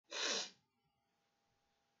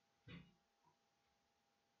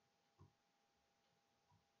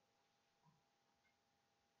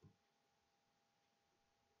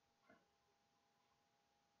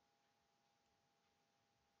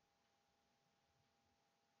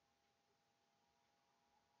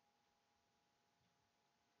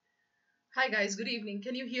Hi guys, good evening.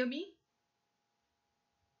 Can you hear me?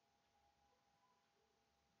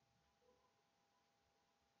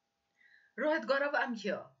 Rohit Gaurav, I'm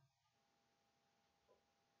here.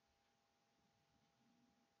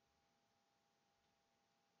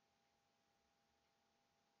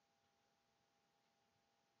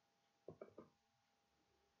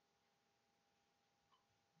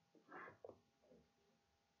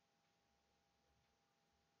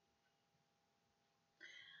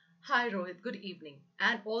 Hi Rohit, good evening.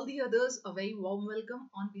 And all the others, a very warm welcome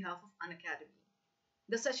on behalf of Unacademy.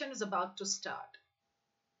 The session is about to start.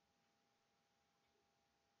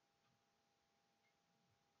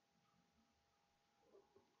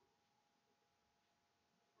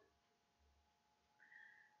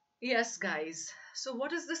 Yes, guys. So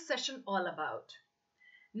what is this session all about?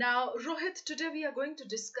 Now, Rohit, today we are going to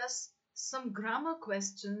discuss some grammar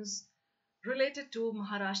questions related to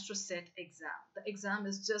Maharashtra SET exam. The exam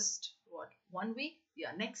is just what, 1 week?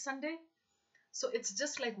 Yeah, next Sunday. So it's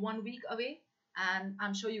just like 1 week away, and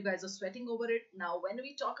I'm sure you guys are sweating over it. Now, when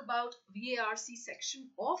we talk about VARC section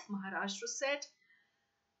of Maharashtra SET,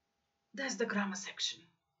 there's the grammar section,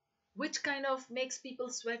 which kind of makes people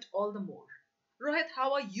sweat all the more. Rohit,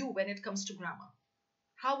 how are you when it comes to grammar?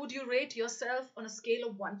 How would you rate yourself on a scale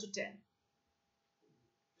of 1 to 10?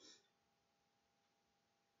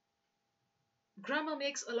 Grammar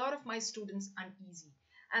makes a lot of my students uneasy.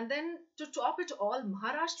 And then to top it all,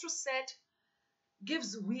 Maharashtra SET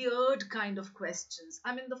gives weird kind of questions.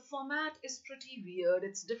 I mean, the format is pretty weird.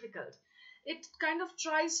 It's difficult. It kind of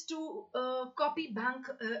tries to copy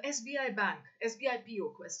SBI PO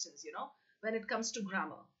questions, when it comes to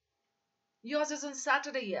grammar. Yours is on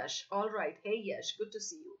Saturday, Yash. All right. Hey, Yash, good to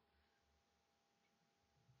see you.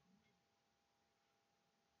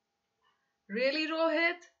 Really,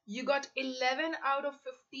 Rohit? You got 11 out of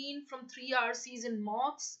 15 from 3 RCs in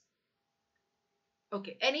mocks?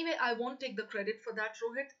 Okay, anyway, I won't take the credit for that,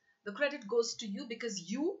 Rohit. The credit goes to you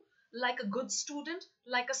because you, like a good student,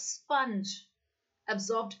 like a sponge,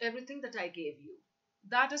 absorbed everything that I gave you.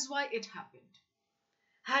 That is why it happened.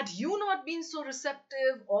 Had you not been so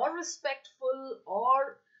receptive or respectful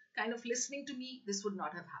or kind of listening to me, this would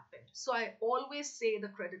not have happened. So I always say the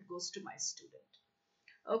credit goes to my student.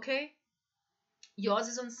 Okay? Yours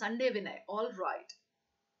is on Sunday, Vinay. All right.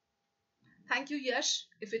 Thank you, Yash.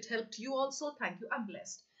 If it helped you also, thank you. I'm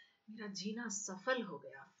blessed. मेरा जीना सफल हो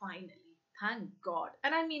गया, finally. Thank God.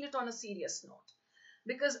 And I mean it on a serious note.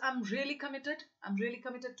 Because I'm really committed. I'm really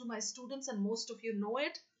committed to my students, and most of you know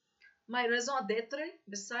it. My raison d'etre,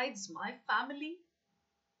 besides my family,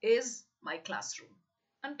 is my classroom.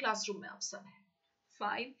 And classroom mein aap sab hai.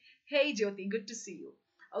 Fine. Hey Jyoti, good to see you.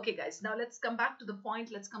 Okay guys, now let's come back to the point.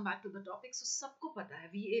 Let's come back to the topic. So sabko pata hai,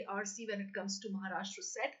 VARC when it comes to Maharashtra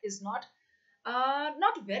SET is not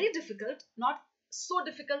very difficult, not so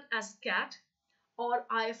difficult as CAT or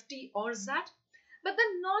IFT or ZAT, but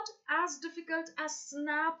then not as difficult as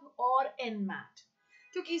SNAP or NMAT.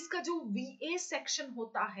 क्योंकि इसका जो VA section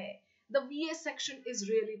होता है, the VA section is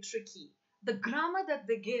really tricky. The grammar that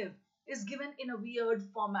they give is given in a weird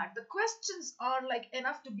format. The questions are like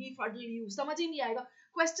enough to befuddle you. समझ ही नहीं आएगा.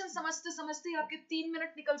 Question समझते समझते आपके 3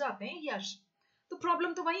 मिनट निकल जाते हैं यश. तो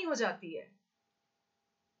प्रॉब्लम तो वही हो जाती है.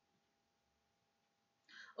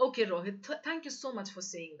 Okay, Rohit, thank you so much for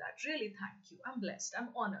saying that. Really, thank you. I'm blessed. I'm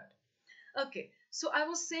honored. Okay, so I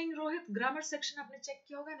was saying, Rohit, grammar section आपने check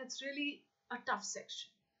किया होगा, and it's really a tough section.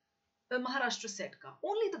 The Maharashtra SET ka.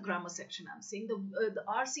 Only the grammar section I'm saying. The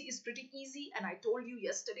RC is pretty easy, and I told you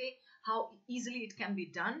yesterday how easily it can be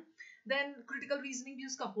done. Then critical reasoning भी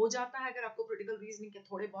उसका हो जाता है. अगर आपको critical reasoning के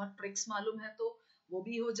थोड़े बहुत tricks मालूम है तो वो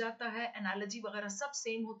भी हो जाता है. Analogy वगैरह सब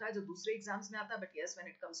same होता है जो दूसरे exams में आता है. But yes, when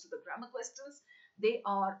it comes to the grammar questions, they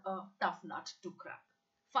are a tough nut to crack.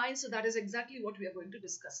 Fine, so that is exactly what we are going to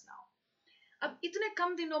discuss now. अब इतने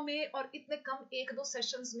कम दिनों में और इतने कम एक दो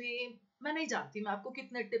सेशंस में मैं नहीं जानती मैं आपको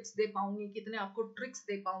कितने टिप्स दे पाऊंगी, कितने आपको ट्रिक्स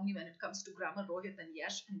दे पाऊंगी when it comes to grammar, Rohit and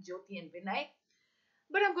Yash and Jyoti and Vinay.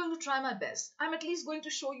 But I'm going to try my best. I'm at least going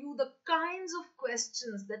to show you the kinds of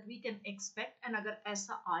questions that we can expect, and अगर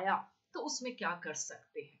ऐसा आया तो उसमें क्या कर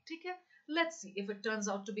सकते हैं, ठीक है? Let's see if it turns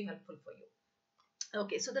out to be helpful for you.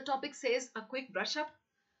 Okay, so the topic says a quick brush up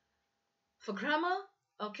for grammar.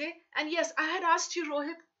 Okay, and yes, I had asked you,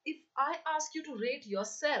 Rohit, if I ask you to rate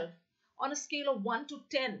yourself on a scale of 1 to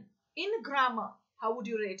 10 in grammar, how would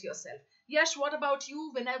you rate yourself? Yash, what about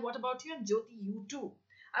you? Vinay, what about you? And Jyoti, you too.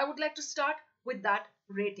 I would like to start with that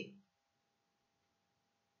rating.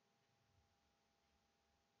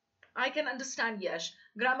 I can understand, Yash.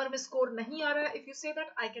 Grammar में score नहीं आ रहा है. If you say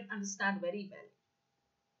that, I can understand very well.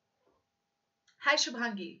 Hi,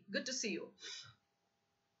 Shubhangi. Good to see you.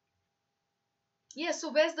 Yes,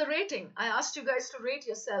 so where's the rating? I asked you guys to rate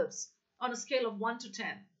yourselves on a scale of 1 to 10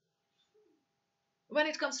 when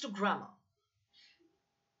it comes to grammar.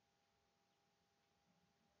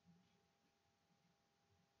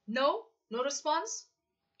 No? No response?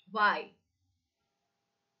 Why?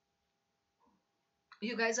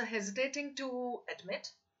 You guys are hesitating to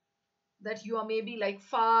admit that you are maybe like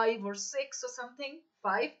 5 or 6 or something.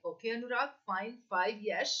 5? Okay, Anurag, fine. 5,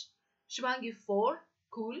 yes. Shivangi, 4.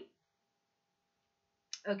 Cool.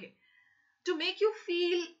 Okay. To make you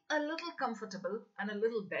feel a little comfortable and a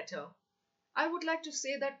little better, I would like to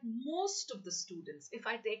say that most of the students, if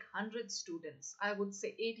I take 100 students, I would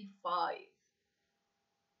say 85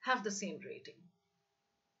 have the same rating.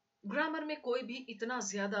 Grammar में कोई भी इतना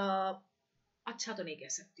ज्यादा अच्छा तो नहीं कह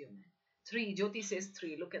सकती हूँ मैं. 3, ज्योति says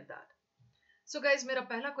 3, look at that. So guys, मेरा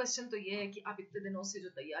पहला क्वेश्चन तो ये है कि आप इतने दिनों से जो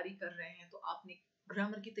तैयारी कर रहे हैं, तो आपने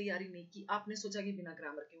ग्रामर की तैयारी नहीं की, आपने सोचा कि बिना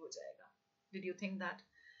ग्रामर के हो जाएगा. Did you think that?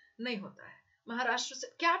 नहीं होता है. महाराष्ट्र से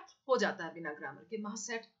कैट हो जाता है बिना ग्रामर के,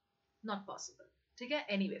 महासेट नॉट पॉसिबल. ठीक है,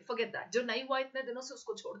 एनीवे फॉरगेट दैट. जो नहीं हुआ इतने दिनों से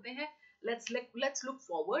उसको छोड़ते हैं. Let's look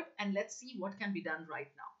forward and let's see what can be done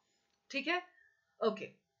right now. ठीक है,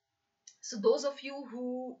 okay. So those of you who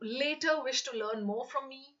later wish to learn more from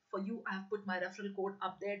me, for you I have put my referral code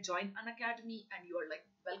up there. Join Unacademy and you are like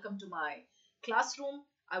welcome to my classroom.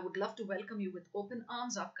 I would love to welcome you with open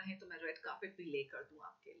arms. आप कहें तो मैं red carpet भी लेकर दूं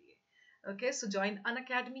आपके लिए. Okay, so join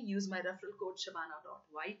Unacademy. Use my referral code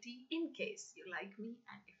shabana.yt in case you like me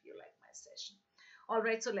and if you like my session. All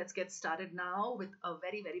right, so let's get started now with a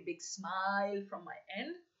very, very big smile from my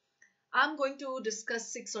end. I'm going to discuss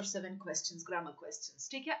 6 or 7 questions, grammar questions.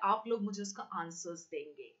 ठीक है, आप लोग मुझे उसका answers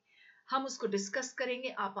देंगे. हम उसको discuss करेंगे,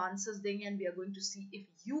 आप answers देंगे, and we are going to see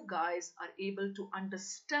if you guys are able to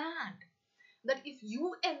understand that if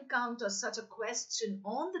you encounter such a question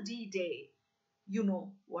on the D-Day, you know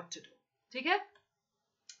what to do. ठीक है?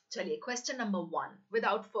 चलिए, question number 1.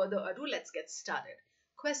 Without further ado, let's get started.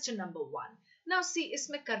 Question number 1. Now see,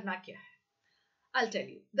 इसमें करना क्या है? I'll tell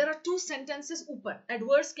you. There are 2 sentences ऊपर.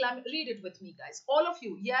 Adverse climate. Read it with me, guys. All of you.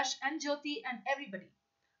 Yash and Jyoti and everybody.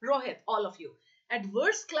 Rohit, all of you.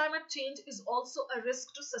 Adverse climate change is also a risk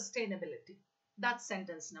to sustainability. That's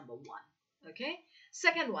sentence number 1. Okay.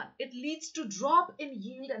 Second one. It leads to drop in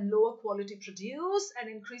yield and lower quality produce and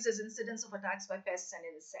increases incidence of attacks by pests and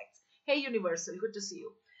insects. Hey, Universal. Good to see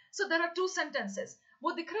you. So there are 2 sentences. वो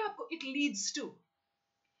दिख रहा है आपको? It leads to.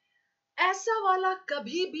 ऐसा वाला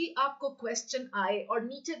कभी भी आपको क्वेश्चन आए और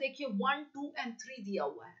नीचे देखिए 1, 2 and 3 दिया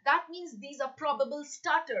हुआ है. That means these are probable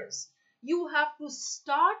starters. You have to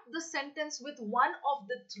start the sentence with one of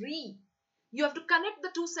the 3. You have to connect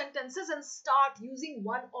the 2 sentences and start using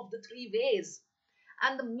one of the 3 ways.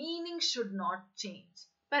 And the meaning should not change.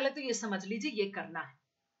 पहले तो ये समझ लीजिए ये करना है.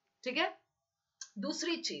 ठीक है?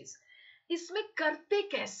 दूसरी चीज, इसमें करते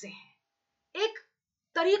कैसे हैं? एक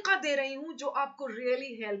तरीका दे रही हूं जो आपको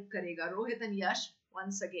रियली हेल्प करेगा. Rohit and Yash,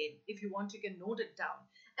 once again, if you want you can note it down.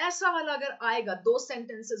 ऐसा वाला अगर आएगा, 2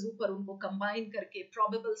 sentences ऊपर, उनको combine करके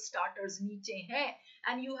probable starters नीचे हैं,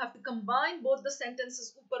 and you have to combine both the sentences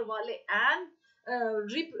ऊपर वाले and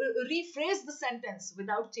rephrase the sentence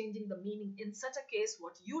without changing the meaning. In such a case,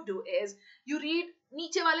 what you do is you read.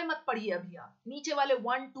 नीचे वाले मत पढ़िए अभी आप. नीचे वाले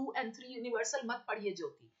 1, 2 and 3 universal मत पढ़िए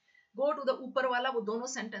ज्योति. Go to the ऊपर वाला, वो दोनों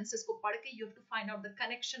sentences को पढ़ के you have to find out the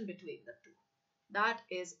connection between the 2. That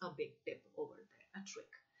is a big tip over there, a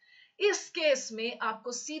trick. इस केस में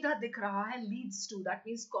आपको सीधा दिख रहा है leads to, that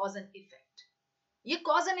means cause and effect. ये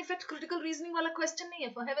cause and effect critical reasoning वाला question नहीं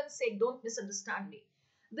है, for heaven's sake, don't misunderstand me.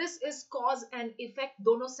 This is cause and effect.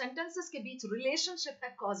 दोनों sentences के बीच relationship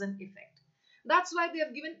है cause and effect. That's why they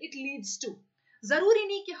have given it leads to. जरूरी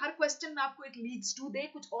नहीं कि हर question में आपको it leads to दे,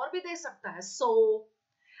 कुछ और भी दे सकता है. So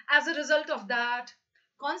as a result of that,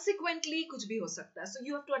 consequently, कुछ भी हो सकता है. So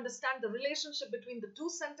you have to understand the relationship between the 2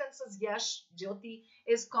 sentences. Yash, Jyoti,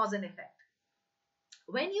 is cause and effect.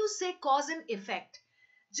 When you say cause and effect,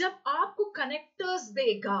 जब आपको connectors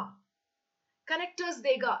देगा,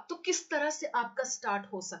 तो किस तरह से आपका start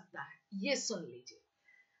हो सकता है? ये सुन लीजिए.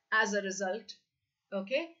 As a result,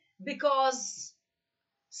 okay, because,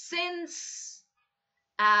 since,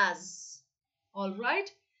 as, all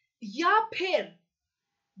right, या फिर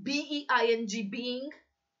being, being,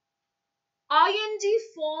 ing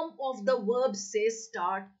form of the verb से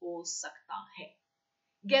start हो सकता है.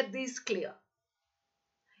 Get these clear?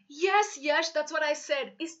 Yes, that's what I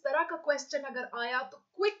said. इस तरह का question अगर आया तो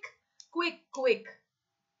quick.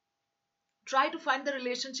 Try to find the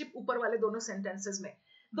relationship ऊपर वाले दोनों sentences में.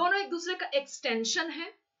 दोनों एक दूसरे का extension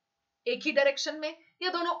है, एक ही direction में, या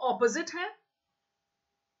दोनों opposite हैं,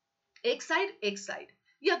 एक side.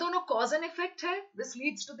 या दोनों कॉज एंड इफेक्ट है, दिस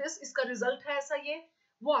लीड्स टू दिस, इसका रिजल्ट है ऐसा, ये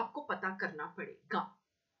वो आपको पता करना पड़ेगा.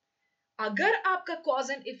 अगर आपका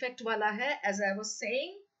कॉज एंड इफेक्ट वाला है, as I was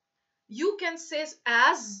saying, you can say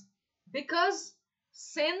as, because,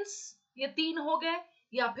 since, ये तीन हो गए,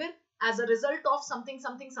 या फिर as a result of something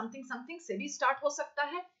something something something से भी स्टार्ट हो सकता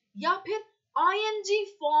है, या फिर ing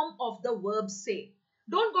form of the verb say.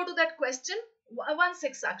 Don't go to that question. One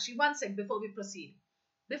sec, Sakshi, one sec before we proceed.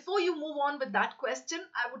 Before you move on with that question,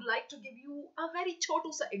 I would like to give you a very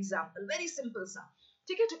chotu sa example, very simple sa.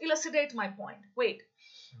 Okay, to illustrate my point. Wait.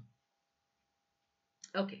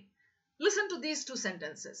 Okay. Listen to these two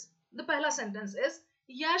sentences. The pehla sentence is,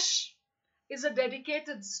 Yash is a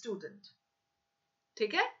dedicated student.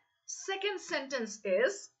 Okay? Second sentence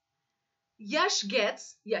is, Yash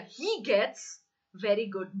gets, yeah, he gets very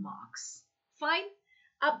good marks. Fine.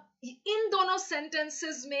 अब इन दोनों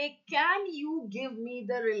sentences में can you give me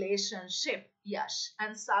the relationship Yash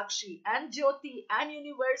and Sakshi and Jyoti and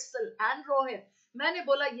Universal and Rohit? मैंने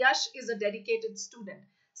बोला Yash is a dedicated student.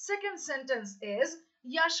 Second sentence is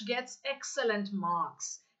Yash gets excellent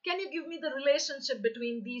marks. Can you give me the relationship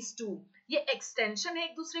between these two? ये extension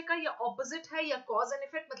है एक दूसरे का, या opposite है, या cause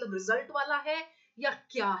and effect मतलब result वाला है, या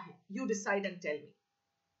क्या है? You decide and tell me.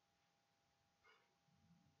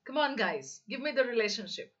 Come on, guys, give me the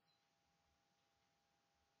relationship.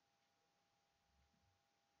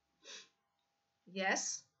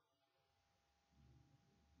 Yes.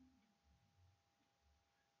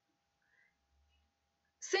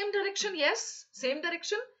 Same direction, yes, same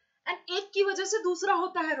direction. And एक की वजह से दूसरा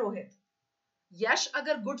होता है रोहित. यश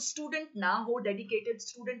अगर गुड स्टूडेंट ना हो, डेडिकेटेड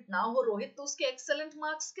स्टूडेंट ना हो रोहित, तो उसके एक्सेलेंट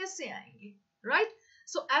मार्क्स कैसे आएंगे, right?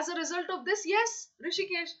 So as a result of this, yes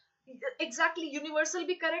Rishikesh, exactly, universal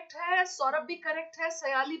भी करेक्ट है, सौरभ भी करेक्ट है,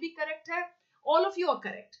 सयाली भी करेक्ट है, all of you are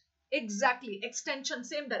correct, exactly, extension,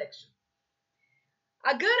 same direction.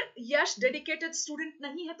 अगर यश डेडिकेटेड स्टूडेंट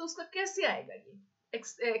नहीं है तो उसका कैसे आएगा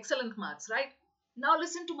ये excellent marks, right? Now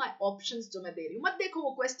listen to my options जो मैं दे रही हूं, मत देखो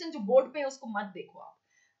वो क्वेश्चन जो बोर्ड पे है उसको मत देखो आप.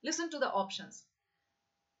 Listen to the options.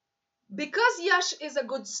 Because Yash is a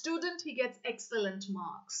good student, he gets excellent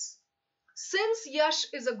marks. Since Yash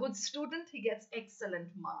is a good student, he gets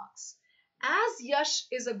excellent marks. As Yash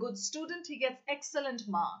is a good student, he gets excellent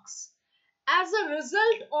marks. As a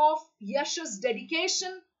result of Yash's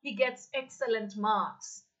dedication, he gets excellent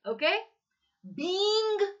marks. Okay?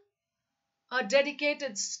 Being a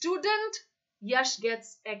dedicated student, Yash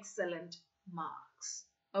gets excellent marks.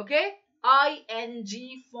 Okay?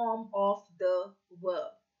 ing form of the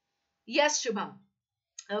verb. Yes, Shubham.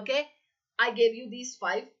 Okay, I gave you these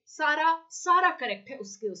 5. Sara correct hai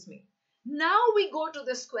usme. Now we go to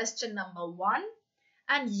this question number 1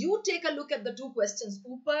 and you take a look at the two questions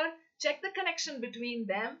upar, check the connection between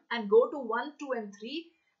them and go to 1, 2 and 3.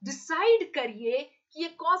 Decide करिए कि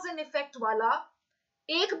ये cause and effect वाला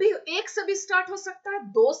एक से भी start हो सकता है,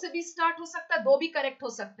 दो से भी स्टार्ट हो सकता है, दो भी करेक्ट हो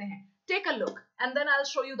सकते हैं. Take a look and then I will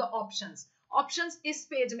show you the options. Options इस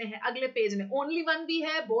पेज में है, अगले पेज में ओनली 1 भी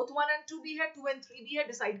है, बोथ 1 and 2 भी है, 2 and 3 भी है.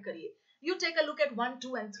 डिसाइड करिए. You take a look at 1,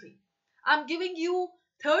 2 and 3. I am giving you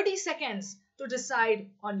 30 seconds to decide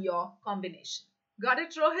on your combination. Got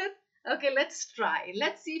it, Rohit? Okay, let's try.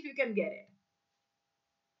 Let's see if you can get it.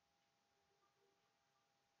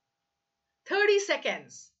 30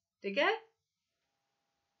 seconds. ठीक है?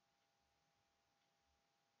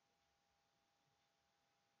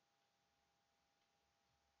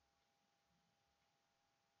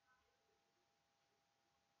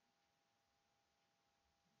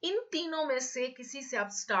 इन तीनों में से किसी से आप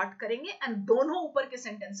start करेंगे and दोनों ऊपर के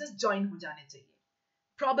सेंटेंसेस ज्वाइन हो जाने चाहिए.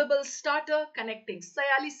 Probable starter connecting.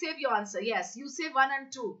 Sayali, save your answer. Yes, you save 1 and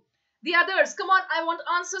 2. The others, come on, I want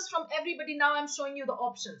answers from everybody. Now I'm showing you the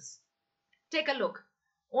options. Take a look.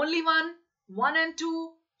 Only 1, 1 and 2,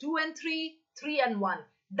 2 and 3, 3 and 1.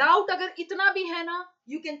 Doubt अगर इतना भी है ना,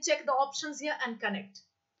 you can check the options here and connect.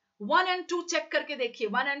 1 and 2 check करके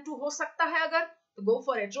देखिए. 1 and 2 हो सकता है अगर, तो go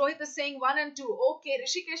for it. Rohit is saying 1 and 2. Okay,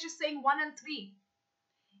 Rishikesh is saying 1 and 3.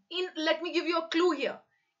 Let me give you a clue here.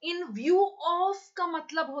 In view of का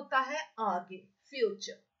मतलब होता है आगे,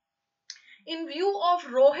 future. In view of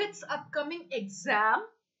Rohit's upcoming exam,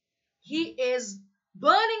 he is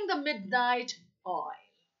burning the midnight oil.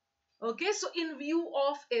 Okay, so in view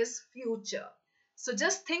of is future. So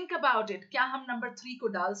just think about it. क्या हम number 3 को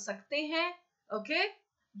डाल सकते हैं? Okay,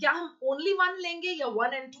 क्या हम only 1 लेंगे या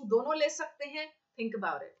 1 and 2 दोनों ले सकते हैं? Think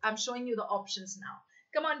about it. I'm showing you the options now.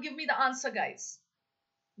 Come on, give me the answer, guys.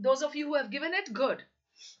 Those of you who have given it, good.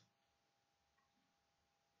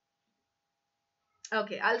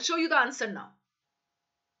 Okay, I'll show you the answer now.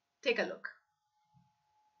 Take a look.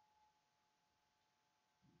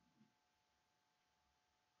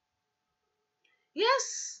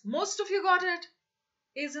 Yes, most of you got it.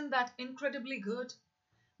 Isn't that incredibly good?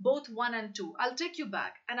 Both 1 and 2. I'll take you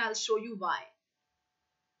back and I'll show you why.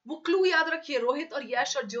 वो clue याद रखिए, रोहित और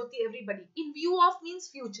यश और ज्योति, everybody. In view of means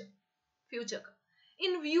future, future का.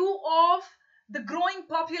 इन view of the growing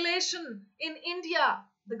population in India,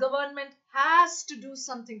 the government has to do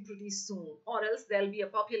something pretty soon, or else there'll be a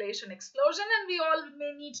population explosion and we all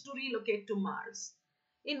may need to relocate to Mars.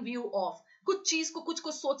 In view of, कुछ चीज को कुछ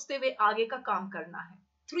को सोचते हुए आगे का काम करना है.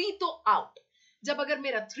 3 तो आउट. जब अगर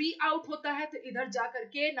मेरा 3 आउट होता है तो इधर जाकर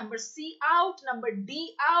के number C out, number D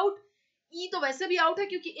out, ई तो वैसे भी आउट है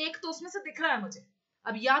क्योंकि एक तो उसमें से दिख रहा है मुझे.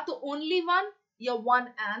 अब या तो ओनली 1 या 1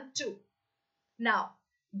 and 2. Now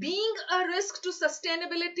being a risk to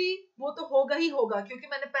sustainability, वो तो होगा ही होगा क्योंकि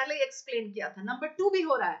मैंने पहले ही एक्सप्लेन किया था. नंबर 2 भी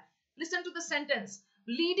हो रहा है. Listen to the sentence.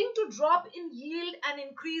 Leading to drop in yield and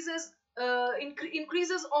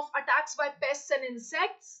increases of attacks by pests and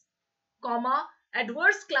insects, comma,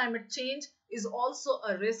 adverse climate change is also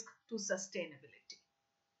a risk to sustainability.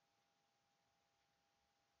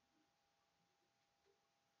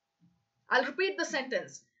 I'll repeat the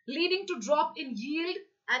sentence. Leading to drop in yield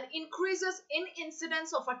and increases in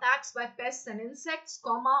incidence of attacks by pests and insects,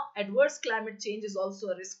 comma, adverse climate change is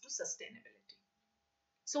also a risk to sustainability.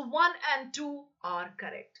 So 1 and 2 are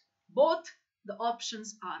correct. Both the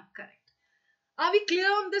options are correct. Are we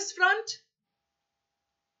clear on this front?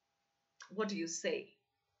 What do you say?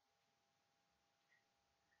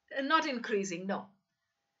 Not increasing, no.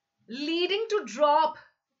 Leading to drop,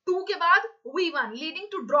 2 के बाद V1, leading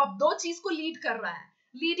to drop, दो चीज को lead कर रहा है.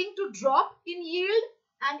 Leading to drop in yield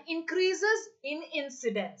and increases in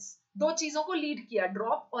incidence. दो चीजों को lead किया,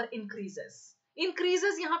 drop और increases.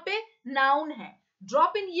 Increases यहाँ पे noun है.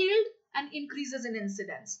 Drop in yield and increases in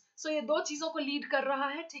incidence. So ये दो चीजों को lead कर रहा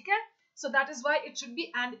है, ठीक है? So that is why it should be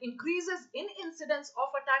and increases in incidence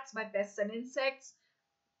of attacks by pests and insects.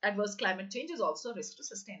 Adverse climate change is also a risk to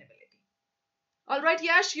sustainability. All right,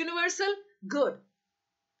 Yash, universal, good.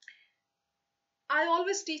 I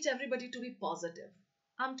always teach everybody to be positive.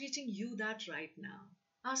 I'm teaching you that right now.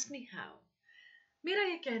 Ask me how. मेरा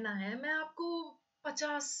ये कहना है, मैं आपको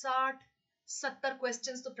 50, 60, 70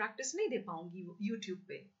 questions तो practice नहीं दे पाऊंगी YouTube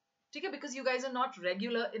पे, ठीक है? Because you guys are not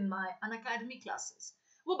regular in my Unacademy classes.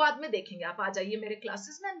 वो बाद में देखेंगे. आप आ जाइए मेरे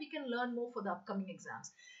क्लासेस में and we can learn more for the upcoming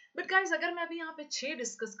exams. But guys, अगर मैं अभी यहाँ पे 6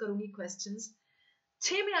 डिस्कस करूंगी questions,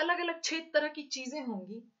 6 में अलग अलग 6 तरह की चीजें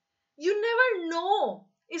होंगी. You never know,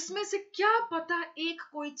 इसमें से क्या पता एक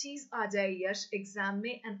कोई चीज आ जाए यश एग्जाम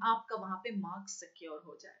में and आपका वहां पे मार्क्स सिक्योर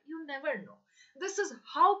हो जाए. You never know. This is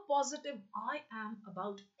how positive I am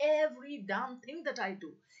about every damn thing that I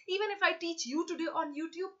do. Even if I teach you today on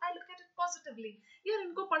YouTube, I look at it positively. यार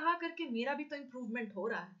इनको पढ़ा करके मेरा भी तो improvement हो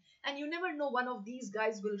रहा है. And you never know, one of these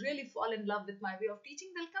guys will really fall in love with my way of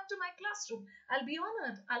teaching. They'll come to my classroom. I'll be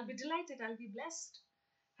honored. I'll be delighted. I'll be blessed.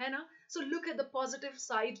 है ना? So look at the positive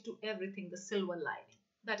side to everything, the silver lining.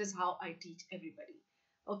 That is how I teach everybody.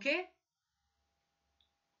 Okay?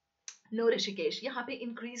 No Rishikesh. यहाँ पे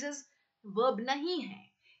increases verb नहीं है.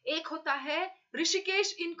 एक होता है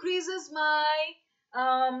Rishikesh increases my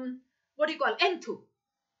what do you call enthu.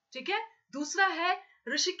 ठीक है? दूसरा है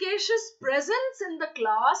Rishikesh's presence in the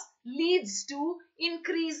class leads to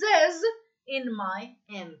increases in my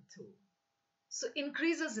enthu. So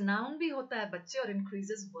increases noun भी होता है बच्चे और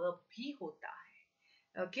increases verb भी होता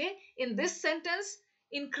है. Okay? In this sentence,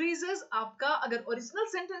 increases आपका अगर original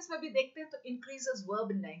sentence में भी देखते हैं तो increases verb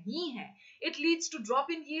नहीं है. It leads to drop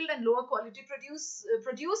in yield and lower quality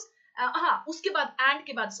produce. उसके बाद and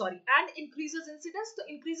के बाद sorry and increases incidence, तो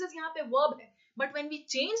increases यहाँ पे verb है. But when we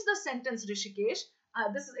change the sentence Rishikesh,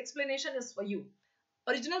 this is explanation is for you.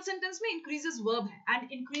 Original sentence में increases verb है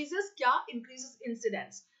and increases क्या? Increases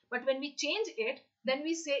incidence. But when we change it, then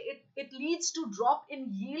we say it leads to drop in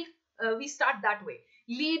yield. We start that way.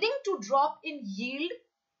 Leading to drop in yield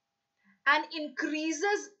and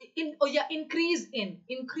increases in increase in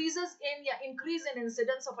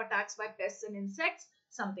incidence of attacks by pests and insects,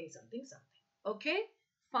 something. Okay,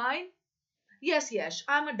 fine. Yes,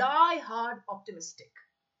 I'm a die-hard optimistic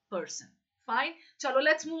person. Fine. Chalo,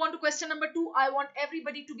 let's move on to question number 2. I want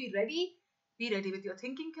everybody to be ready. Be ready with your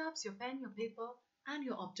thinking caps, your pen, your paper, and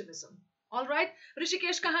your optimism. All right.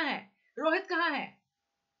 Rishikesh kahan hai? Rohit kahan hai?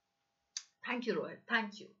 Thank you, Rohit.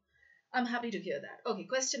 Thank you. I'm happy to hear that. Okay,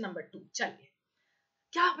 question number 2. चलिए.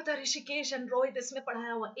 क्या पता Rishikesh and Rohit इसमें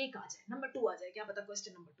पढ़ाया हुआ एक आ जाए, number 2 आ जाए. क्या पता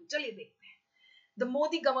question number 2. चलिए देखते हैं. The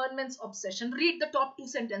Modi government's obsession. Read the top 2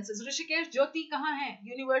 sentences. Rishikesh, ज्योति कहाँ है?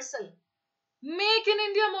 Universal. Make in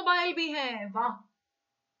India mobile भी है. वाह.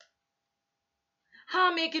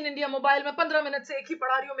 हाँ, मेक इन इंडिया मोबाइल में 15 मिनट से एक ही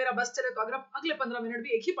पढ़ा रही हूँ, मेरा बस चले तो अगर अगले 15 मिनट भी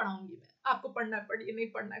एक ही पढ़ाऊंगी मैं, आपको पढ़ना है पढ़िए,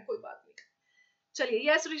 नहीं पढ़ना है कोई बात नहीं।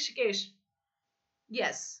 चलिए, yes Rishikesh,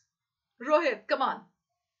 yes Rohit, come on,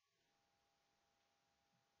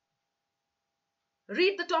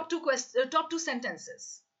 read the top two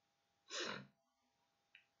sentences.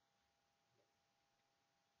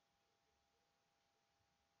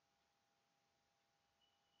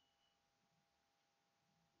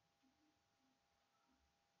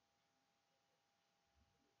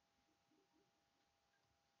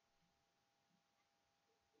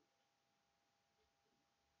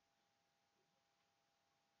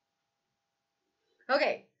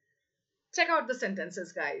 Okay, check out the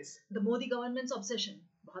sentences guys. The Modi government's obsession,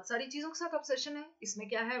 बहुत सारी चीजों के साथ obsession है। इसमें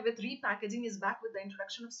क्या है? With repackaging is back with the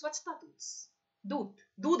introduction of स्वच्छता दूत। दूत,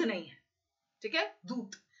 दूध नहीं है, ठीक है?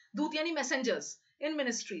 दूत, दूत यानी messengers in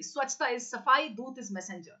ministry. स्वच्छता is सफाई, दूत is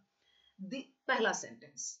messenger. पहला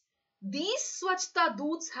sentence, these swachhta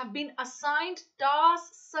doots have been assigned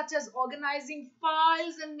tasks such as organizing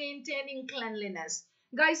files and maintaining cleanliness.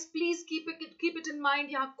 Guys, please keep it in mind,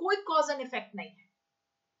 यहाँ कोई cause and effect नहीं है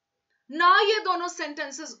ना, ये दोनों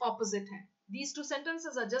sentences opposite हैं. These two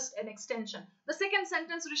sentences are just an extension. The second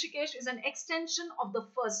sentence, Rishikesh, is an extension of the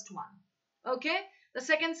first one. Okay, the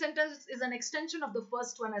second sentence is an extension of the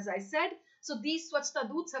first one, as I said. So these swachhta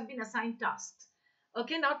doots have been assigned tasks.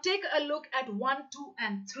 Okay, now take a look at 1, 2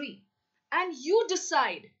 and 3 and you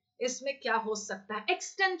decide इसमें क्या हो सकता है.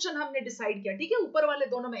 Extension हमने decide किया, ठीक है? ऊपर वाले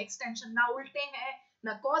दोनों में extension ना उल्टे हैं,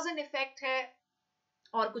 ना cause and effect है,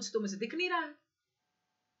 और कुछ तो मुझे दिख नहीं रहा है.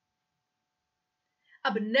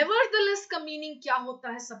 अब nevertheless का मीनिंग क्या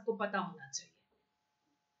होता है सबको पता होना चाहिए.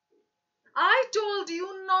 I told you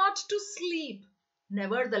not to sleep.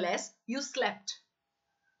 Nevertheless, you slept.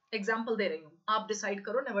 Example दे रही हूं, आप डिसाइड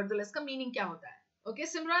करो nevertheless का मीनिंग क्या होता है. ओके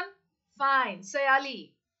सिमरन, फाइन.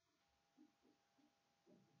 सयाली,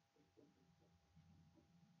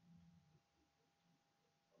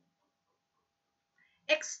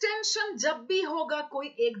 एक्सटेंशन जब भी होगा कोई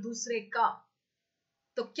एक दूसरे का,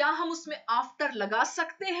 तो क्या हम उसमें आफ्टर लगा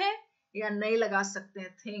सकते हैं या नहीं लगा सकते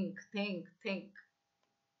हैं? Think think think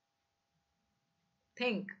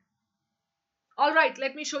think. All right,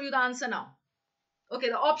 let me show you the answer now. Okay,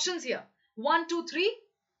 the options here: 1, 2, 3,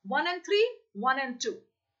 1 and 3, 1 and 2.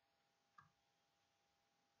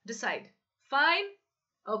 Decide. Fine.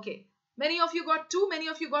 Okay. Many of you got 2, many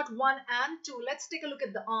of you got 1 and 2. Let's take a look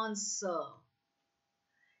at the answer.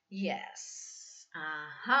 Yes.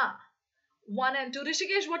 Aha. 1 and 2.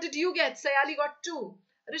 Rishikesh, what did you get? Sayali got 2.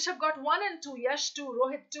 Rishabh got 1 and 2. Yash 2.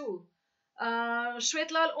 Rohit 2.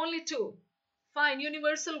 Shwetlal only 2. Fine.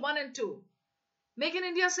 Universal 1 and 2. Make in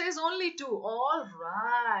India says only 2. All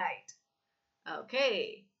right.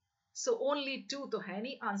 Okay. So only 2 तो है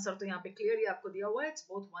नहीं. Answer तो यहाँ पे clearly आपको दिया हुआ है. It's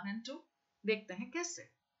both 1 and 2. देखते हैं कैसे.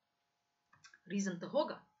 रीजन तो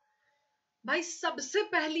होगा भाई. सबसे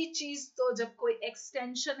पहली चीज तो जब कोई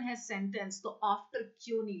एक्सटेंशन है सेंटेंस, तो आफ्टर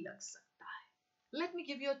क्यों नहीं लग सकता है. लेट मी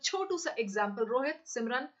गिव यू अ छोटू सा एग्जांपल. रोहित,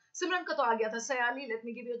 सिमरन का तो आ गया था. Sayali, let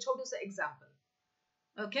me give you अ छोटू सा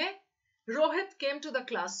example. Okay, Rohit came to the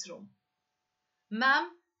classroom.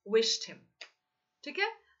 Ma'am wished him. ठीक है,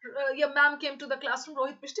 या ma'am came to the classroom,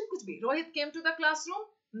 Rohit wished him, कुछ भी. Rohit came to the classroom,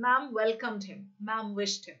 ma'am welcomed him, ma'am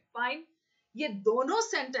wished him. Fine. ये दोनों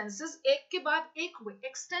sentences एक के बाद एक हुए,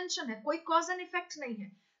 एक्सटेंशन है, कोई कॉज एंड इफेक्ट नहीं है,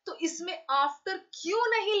 तो इसमें आफ्टर क्यों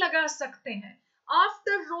नहीं लगा सकते हैं.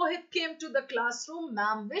 After Rohit came to the classroom,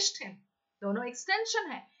 ma'am wished him, दोनों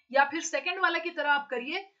एक्सटेंशन है. या फिर सेकंड वाला की तरह आप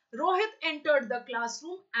करिए, Rohit entered the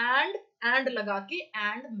classroom and लगा के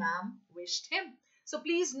and ma'am wished him. So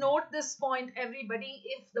please note this point everybody.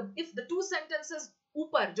 If the two sentences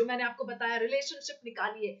ऊपर जो मैंने आपको बताया रिलेशनशिप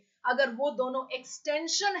निकालिए, अगर वो दोनों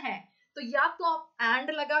एक्सटेंशन है तो या तो आप एंड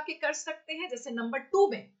लगा के कर सकते हैं, जैसे नंबर 2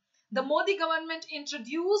 में the Modi government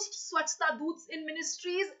introduced स्वच्छता दूत्स in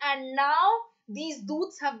ministries and now these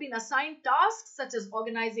doots have been assigned tasks such as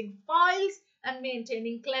organizing files and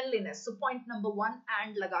maintaining cleanliness. So point number 1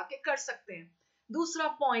 and लगा के कर सकते हैं. दूसरा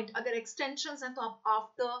पॉइंट, अगर एक्सटेंशंस हैं तो आप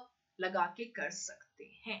आफ्टर लगा के कर सकते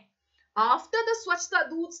हैं. After the Swachhta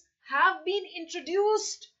Doots have been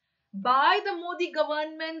introduced by the Modi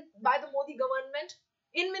government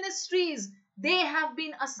in ministries, they have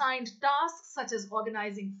been assigned tasks such as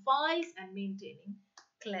organizing files and maintaining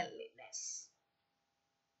cleanliness.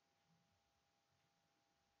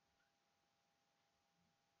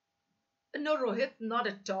 No, Rohit, not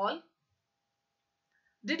at all.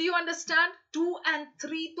 Did you understand? 2 and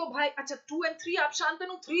 3 तो भाई, अच्छा 2 and 3 आप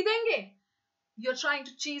शांतनु 3 देंगे? You're trying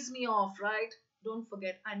to cheese me off, right? Don't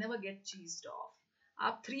forget, I never get cheesed off.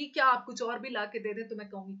 आप 3 क्या आप कुछ और भी ला के दे दें तो मैं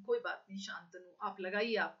कहूंगी कोई बात नहीं शांतनु, आप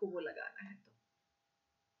लगाइए, आपको वो लगाना है तो।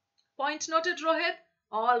 Point noted Rohit.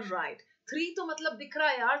 All right, 3 तो मतलब दिख रहा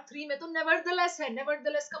है यार, 3 में तो नेवरदलेस है।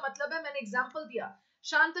 नेवरदलेस का मतलब है, मैंने एग्जांपल दिया,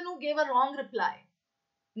 Shantanu gave a wrong reply,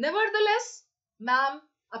 nevertheless ma'am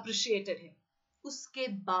appreciated him. उसके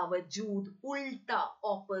बावजूद उल्टा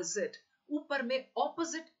ऑपोजिट, ऊपर में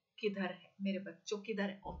ऑपोजिट किधर है मेरे बच्चों, किधर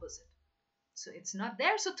है opposite? So it's not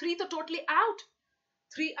there. So 3 to totally out.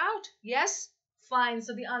 3 out. Yes. Fine.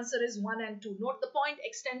 So the answer is 1 and 2. Note the point.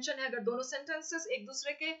 Extension है, अगर दोनों sentences एक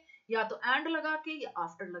दूसरे के या तो and लगा के या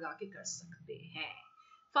after लगा के कर सकते हैं.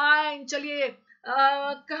 Fine. चलिए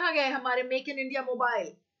कहाँ गए हमारे Make in India mobile?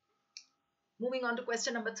 Moving on to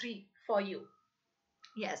question number 3 for you.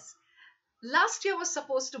 Yes. Last year was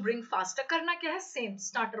supposed to bring faster. करना क्या है? Same.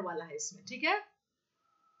 Starter वाला है इसमें. ठीक है?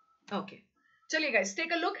 Okay. चलिए guys,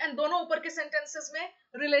 take a look and दोनों ऊपर के सेंटेंसेस में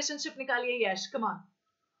रिलेशनशिप निकालिए। यश, come on.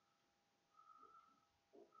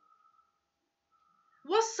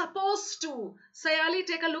 Was supposed to, Sayali,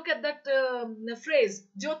 take a look at that phrase.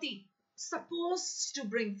 Jyoti, supposed to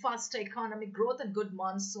bring faster economic growth and good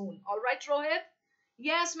monsoon. All right, Rohit?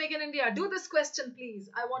 Yes, Make in India. Do this question, please.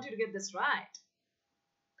 I want you to get this right.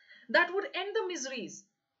 That would end the miseries.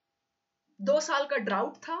 2 साल का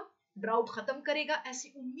drought था, drought खत्म करेगा ऐसी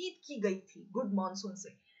उम्मीद की गई थी गुड मॉनसून से।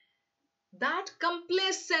 दैट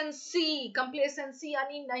कंप्लेसेंसी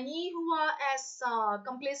यानी नहीं हुआ ऐसा।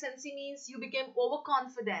 Complacency means you became over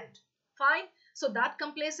confident. Fine, so that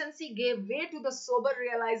complacency gave way to the sober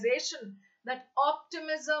realisation that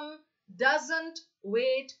optimism doesn't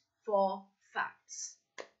wait for facts.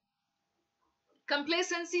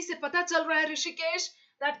 Complacency से पता चल रहा है Rishikesh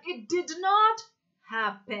that it did not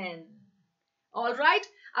happen. All right,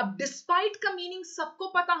 अब डिस्पाइट का meaning सबको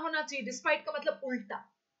पता होना चाहिए। डिस्पाइट का मतलब उल्टा।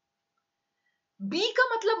 बी का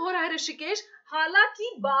मतलब हो रहा है ऋषिकेश हालांकि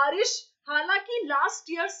लास्ट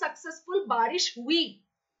ईयर सक्सेसफुल बारिश हुई।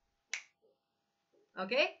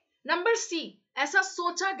 ओके, नंबर सी, ऐसा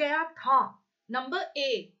सोचा गया था। Number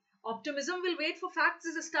A, optimism will wait for facts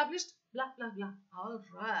is established, blah blah blah. All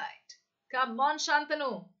right, come on Shantanu.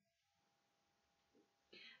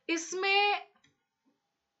 इसमें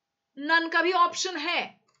नन का भी ऑप्शन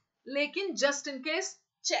है, लेकिन just in case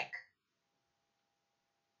check.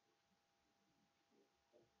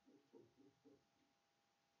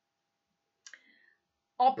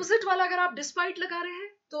 Opposite वाला अगर आप डिस्पाइट लगा रहे हैं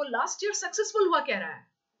तो लास्ट ईयर सक्सेसफुल हुआ कह रहा है।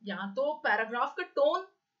 यहां तो पैराग्राफ का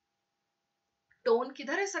टोन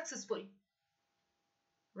किधर है सक्सेसफुल,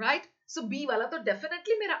 राइट? सो बी वाला तो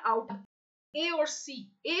डेफिनेटली मेरा आउट। ए और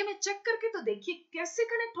सी, ए में चेक करके तो देखिए कैसे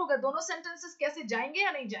कनेक्ट होगा, दोनों सेंटेंसेस कैसे जाएंगे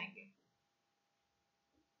या नहीं जाएंगे।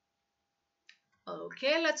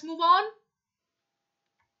 Okay, let's move on.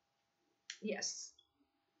 Yes,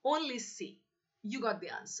 only C. You got the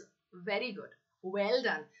answer. Very good. Well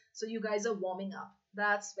done. So you guys are warming up.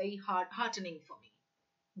 That's very heartening for me.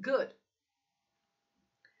 Good.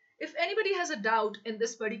 If anybody has a doubt in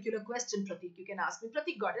this particular question, Pratik, you can ask me.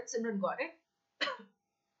 Pratik got it. Simran got it.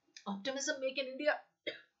 Optimism make in India.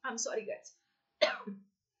 I'm sorry, guys.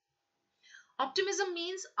 Optimism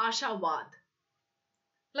means ashawad.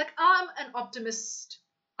 Like I'm an optimist.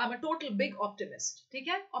 I'm a total big optimist. ठीक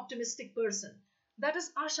है? Optimistic person. That is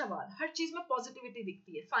आशावाद. हर चीज में positivity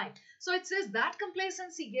दिखती है. Fine. So it says that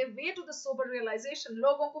complacency gave way to the sober realization.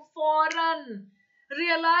 लोगों को फौरन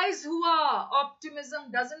realize हुआ. Optimism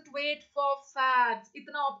doesn't wait for facts.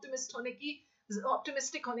 इतना optimistic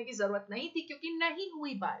होने की जरूरत नहीं थी क्योंकि नहीं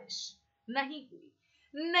हुई बारिश. नहीं हुई.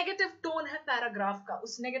 नेगेटिव टोन है पैराग्राफ का,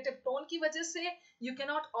 उस नेगेटिव टोन की वजह से you can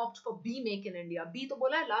not opt for be make in India. B तो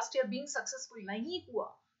बोला है लास्ट ईयर बीइंग सक्सेसफुल, नहीं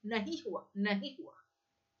हुआ।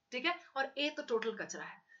 ठीक है, और ए तो टोटल कचरा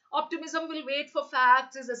है। Optimism will wait for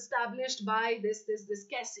facts is established by this.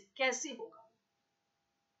 कैसे होगा?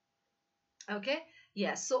 Okay,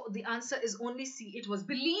 yes, so the answer is only C. It was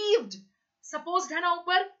believed. Supposed है ना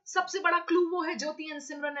ऊपर, सबसे बड़ा क्लू वो है ज्योति and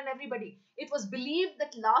Simran and everybody. It was believed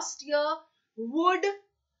that last year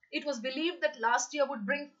would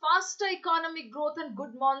bring faster economic growth and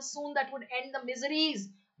good monsoon that would end the miseries.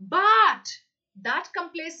 But that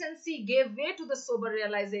complacency gave way to the sober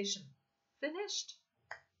realization. Finished.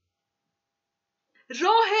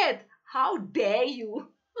 Rohit, how dare you?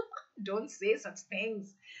 Don't say such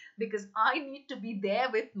things because I need to be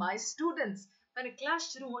there with my students. मैंने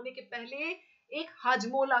class शुरू होने के पहले एक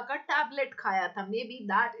हाजमोला का tablet खाया था. Maybe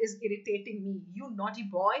that is irritating me. You naughty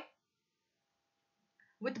boy.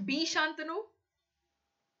 With B, Shantanu?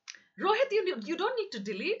 Rohit, you don't need to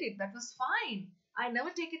delete it. That was fine. I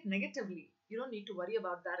never take it negatively. You don't need to worry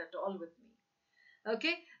about that at all with me.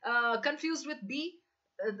 Okay? Confused with B?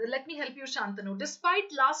 let me help you, Shantanu.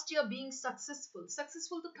 Despite last year being successful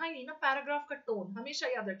तो था ही नहीं ना, paragraph का tone हमेशा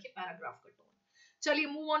याद रखिए, paragraph का tone. चलिए,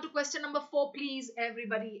 move on to question number 4, please.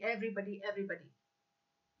 Everybody.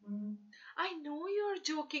 I know you're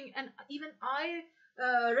joking, and even I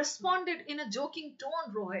responded in a joking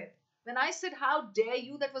tone, Rohit. When I said, how dare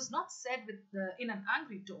you, that was not said with in an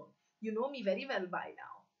angry tone. You know me very well by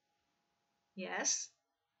now. Yes.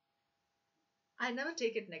 I never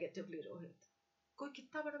take it negatively, Rohit. कोई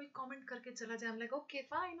कितना बड़ा भी comment करके चला जाए, I'm like, okay,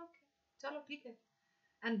 fine, okay. चलो ठीक है.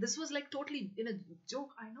 And this was like totally in a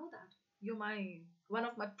joke. I know that. You're one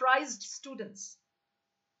of my prized students.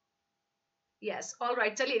 Yes. All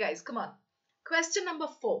right. Chaliye guys, come on. Question number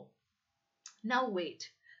 4. Now wait.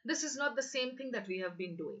 This is not the same thing that we have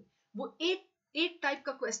been doing. वो एक type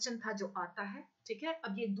का question था जो आता है, ठीक है.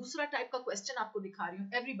 अब ये दूसरा टाइप का क्वेश्चन आपको दिखा रही हूँ.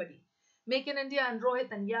 Everybody, Make in India and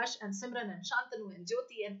Rohit and Yash and Simran and Shantanu and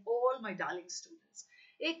Jyoti and all my darling students.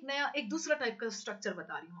 एक दूसरा टाइप का स्ट्रक्चर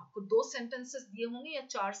बता रही हूँ आपको. 2 sentences दिए होंगे या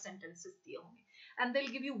 4 sentences दिए होंगे, and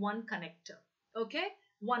they'll give you 1 connector. Okay,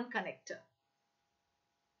 1 connector.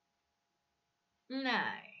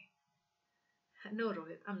 No,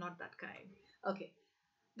 Rohit, I'm not that kind. Okay,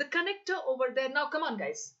 the connector over there. Now, come on,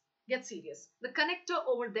 guys, get serious. The connector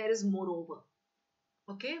over there is moreover.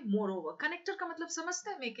 Okay, moreover. Connector का मतलब समझते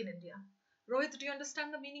हैं Make in India? Rohit, do you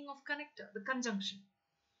understand the meaning of connector? The conjunction.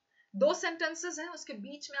 2 sentences हैं, उसके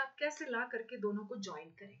बीच में आप कैसे ला करके दोनों को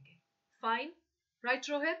join करेंगे? Fine, right,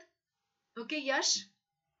 Rohit? Okay, Yash.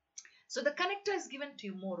 So the connector is given to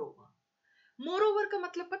you, moreover. Moreover का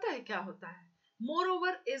मतलब पता है क्या होता है?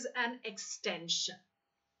 Moreover is an extension.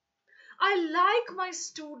 I like my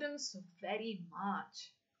students very much.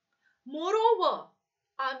 Moreover,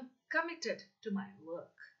 I'm committed to my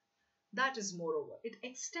work. That is moreover. It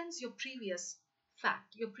extends your previous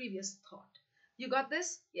fact, your previous thought. You got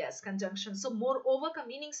this? Yes, conjunction. So moreover का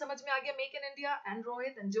meaning समझ में आ गया Make in India and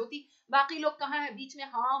Rohit and Jyoti. बाकी लोग कहाँ हैं बीच में?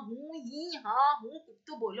 हाँ हूँ, ही हाँ हूँ, कुछ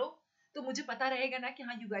तो बोलो तो मुझे पता रहेगा ना कि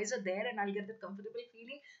हाँ you guys are there and I'll get that comfortable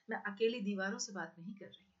feeling. मैं अकेली दीवारों से बात नहीं कर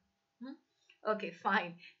रही हूँ. Okay,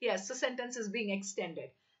 fine. Yes, so sentence is being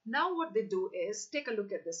extended. Now what they do is, take a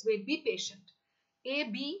look at this. Wait, be patient. A,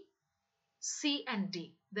 B, C and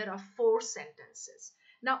D. There are 4 sentences.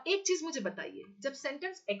 Now एक चीज मुझे बताइए, जब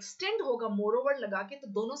sentence extend होगा moreover लगा के, तो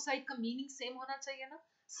दोनों side का meaning same होना चाहिए ना?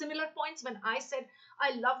 Similar points. When I said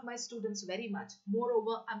I love my students very much,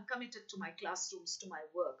 moreover I'm committed to my classrooms, to my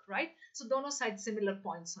work, right? So दोनों side similar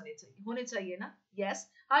points होने चाहिए ना? Yes.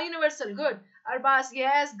 How universal? Good. Arbas,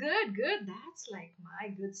 yes, good. That's like my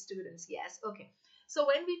good students. Yes, okay. So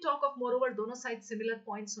when we talk of moreover, दोनों side similar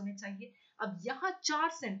points होने चाहिए. अब यहाँ 4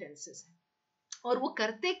 sentences हैं. और वो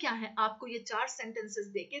करते क्या है, आपको ये 4 sentences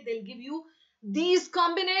देके they'll give you these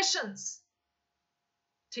combinations.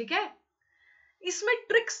 ठीक है, इसमें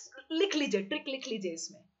ट्रिक्स लिख लीजिए.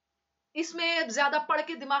 इसमें ज्यादा पढ़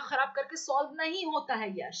के दिमाग खराब करके सॉल्व नहीं होता है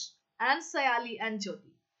यश एंड सयाली एंड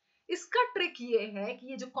ज्योति. इसका ट्रिक ये है कि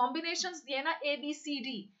ये जो कॉम्बिनेशंस दिए ना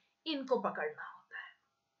ABCD, इनको पकड़ना होता है.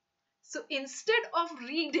 So instead of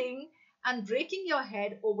reading and breaking your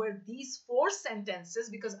head over these 4 sentences,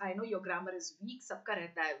 because I know your grammar is weak, सबका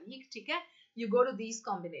रहता है weak, ठीक है, you go to these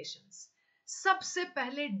combinations. सबसे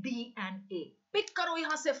पहले D and A पिक करो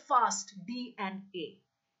यहां से fast. D and A.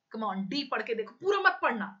 Come on, D पढ़ के देखो, पूरा मत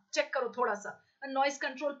पढ़ना, चेक करो थोड़ा सा. A noise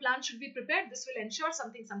control plan should be prepared. This will ensure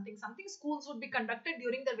something. Schools would be conducted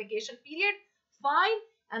during the vacation period. Fine.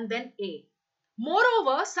 And then A.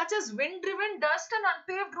 Moreover, such as wind-driven dust and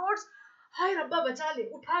unpaved roads. हाय रब्बा बचा ले,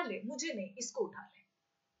 उठा ले, मुझे नहीं, इसको उठा ले.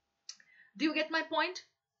 Do you get my point?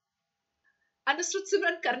 Understood,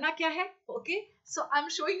 Simran? करना क्या है? Okay. So I'm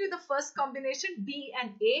showing you the first combination D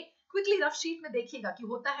and A. Quickly rough sheet में देखिएगा कि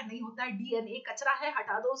होता है नहीं होता है. D and A कचरा है,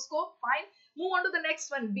 हटा दो उसको. Fine. Move on to the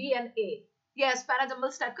next one. B and A. Yes,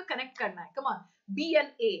 parajumbles type का connect करना है. Come on. B and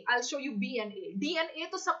A. I'll show you B and A. D and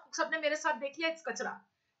A तो सबने मेरे साथ देख लिया, it's कचरा.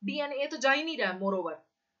 D and A तो जा ही नहीं रहा है, moreover.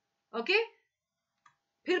 Okay?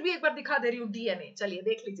 फिर भी एक बार दिखा दे रही हूँ D and A. चलिए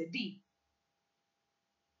देख लीजिए D.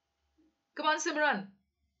 Come on, Simran.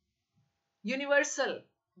 Universal.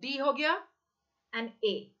 D हो गया and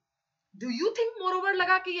A. Do you think moreover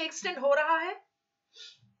लगा के ये extend हो रहा है?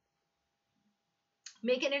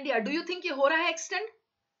 Make in India. Do you think ये हो रहा है extend?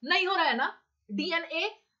 नहीं हो रहा है ना? D and A.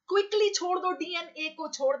 Quickly छोड़ दो D and A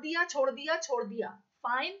को. छोड़ दिया.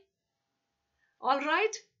 Fine. All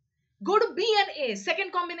right. Go to B and A.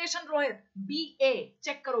 Second combination, Rohit. B, A.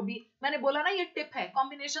 Check करो B. मैंने बोला ना ये टिप है.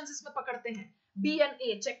 Combinations इसमें पकड़ते हैं. B and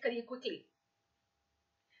A. Check करिए quickly.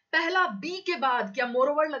 पहला B के बाद क्या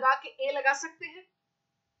moreover लगा के A लगा सकते हैं?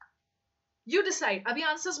 You decide. अभी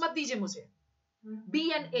आंसर्स मत दीजिए मुझे.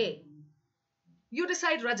 B and A. You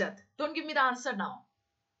decide, Rajat. Don't give me the answer now.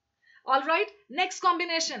 All right. Next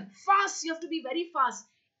combination. Fast. You have to be very fast.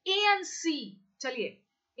 A and C. चलिए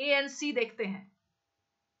A and C देखते हैं.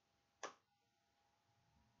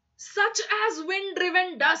 Such as wind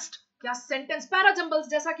driven dust. क्या sentence parajumbles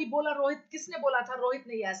जैसा कि बोला रोहित. किसने बोला था? रोहित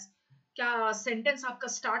ने. यस. क्या सेंटेंस आपका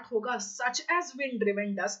स्टार्ट होगा such as wind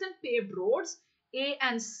driven dust and paved roads. A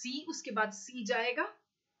and C. उसके बाद C जाएगा.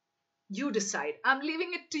 You decide. I'm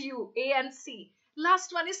leaving it to you. A and C.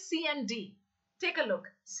 Last one is C and D. Take a look.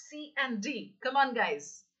 C and D. Come on,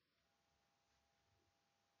 guys.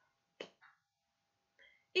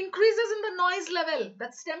 Increases in the noise level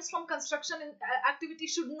that stems from construction activity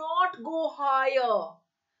should not go higher.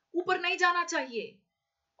 ऊपर नहीं जाना चाहिए.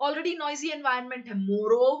 Already noisy environment hai.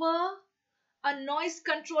 Moreover, a noise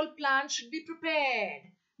control plan should be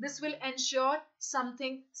prepared. This will ensure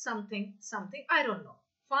something, something, something. I don't know.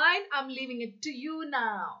 Fine, I'm leaving it to you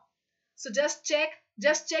now. So just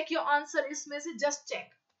check your answer. इसमें से just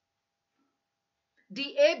check.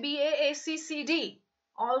 D, A, B, A, A, C, C, D.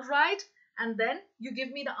 All right. And then you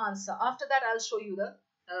give me the answer. After that, I'll show you the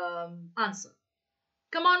answer.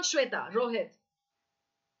 Come on, Shweta, Rohit.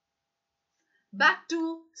 Back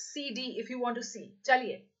to C, D if you want to see.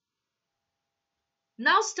 Chaliye.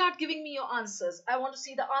 Now start giving me your answers. I want to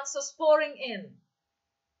see the answers pouring in.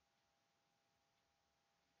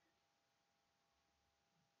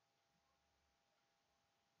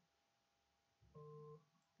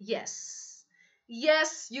 Yes.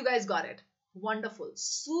 Yes, you guys got it. Wonderful.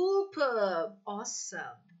 Superb.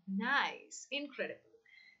 Awesome. Nice. Incredible.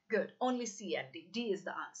 Good. Only C and D. D is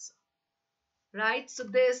the answer. Right? So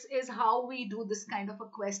this is how we do this kind of a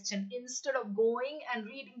question. Instead of going and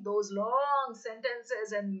reading those long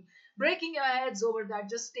sentences and breaking your heads over that,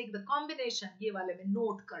 just take the combination. ये वाले में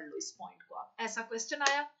note कर लो इस point को आप. ऐसा question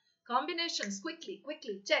आया. Combinations quickly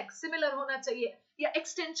check. Similar होना चाहिए. या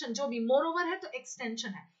extension जो भी moreover है तो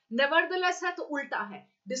extension है. Nevertheless है तो उल्टा है.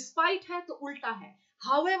 Despite है तो उल्टा है.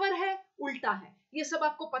 However है उल्टा है. ये सब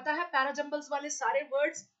आपको पता है. Parajumbles वाले सारे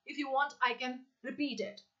words. If you want, I can repeat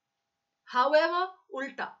it. However,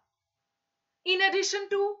 ulta. In addition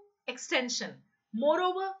to extension.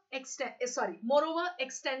 Moreover, moreover,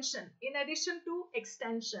 extension. In addition to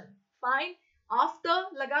extension. Fine. After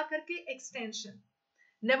laga karke extension.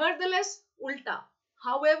 Nevertheless, ulta.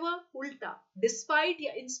 However, ulta. Despite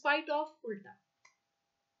ya in spite of ulta.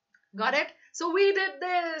 Got it? So we did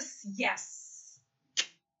this. Yes.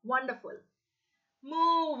 Wonderful.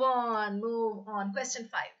 Move on. Question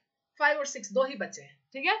 5. 5 और 6 दो ही बचे हैं.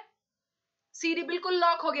 ठीक है? CD बिल्कुल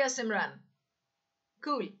lock हो गया सिमरन.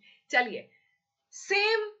 Cool. चलिए.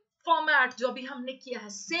 सेम फॉर्मेट जो अभी हमने किया है.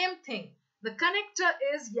 Same thing. The connector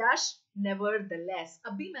is Yash. Nevertheless.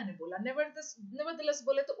 अभी मैंने बोला नेवरदलेस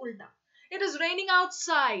बोले तो उल्टा. It is raining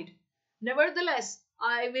outside. Nevertheless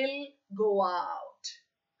I will go out.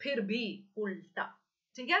 फिर भी उल्टा.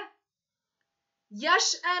 ठीक है.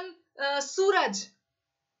 यश and Suraj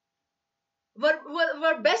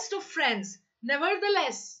were best of friends.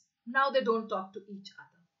 Nevertheless, now they don't talk to each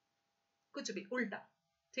other. कुछ भी उल्टा.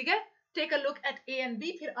 ठीक है. Take a look at A and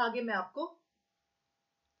B. फिर आगे मैं आपको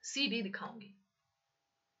C D दिखाऊंगी.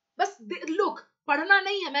 बस look. पढ़ना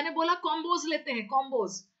नहीं है. मैंने बोला combos लेते हैं.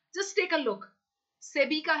 combos. Just take a look.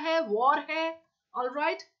 SEBI का है. war है. All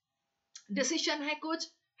right. Decision है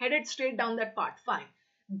कुछ. Headed straight down that part. Fine.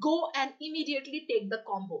 Go and immediately take the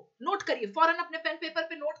combo. Note करिए. फौरन अपने पेन पेपर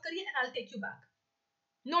पे नोट करिए and I'll take you back.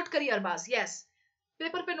 Note करिए अरबाज. Yes.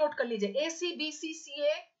 पेपर पे नोट कर लीजिए. A C B C C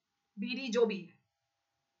A B D जो भी है.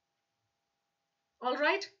 All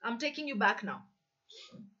right. I'm taking you back now.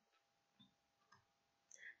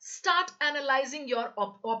 Start analyzing your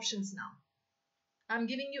options now. I'm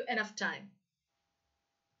giving you enough time.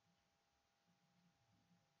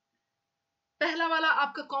 पहला वाला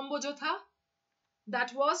आपका कॉम्बो जो था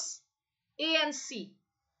that was A and C.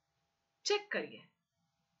 Check करिए.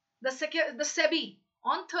 The SEBI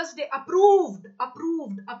on Thursday approved.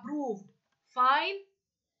 Fine.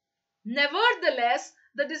 Nevertheless,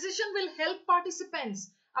 the decision will help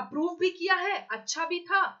participants. Approve भी किया है. अच्छा भी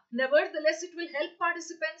था. Nevertheless, it will help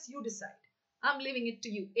participants. You decide. I'm leaving it to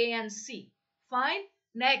you. A and C. Fine.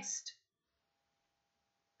 Next.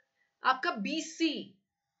 आपका BC.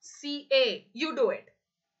 CA. You do it.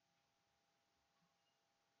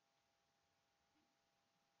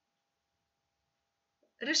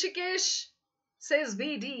 Rishikesh says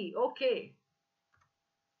BD. Okay.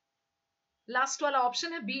 Last वाला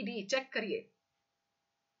option है BD. Check करिए.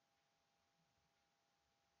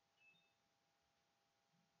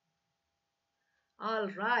 All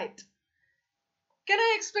right. Can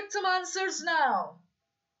I expect some answers now?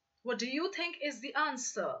 What do you think is the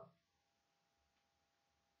answer?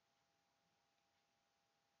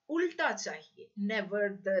 उल्टा चाहिए,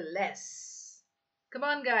 nevertheless. Come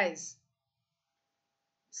on guys.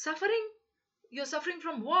 Suffering? You're suffering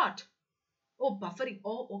from what? Oh, buffering.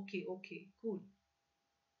 Oh, okay, okay, cool.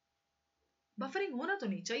 Buffering होना तो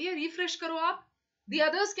नहीं चाहिए. Refresh करो आप. The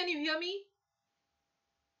others, can you hear me?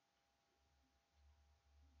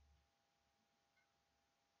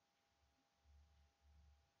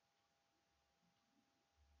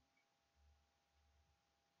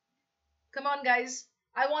 Come on guys.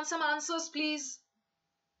 I want some answers, please.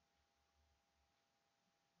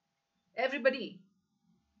 Everybody.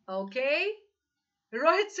 Okay.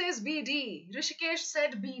 Rohit says BD. Rishikesh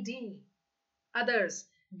said BD. Others.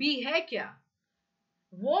 B hai kya?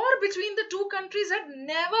 War between the two countries had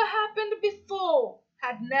never happened before.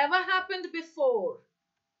 Had never happened before.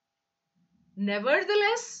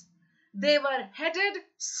 Nevertheless, they were headed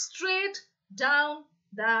straight down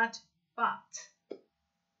that path.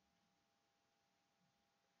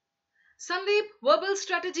 Sandeep, verbal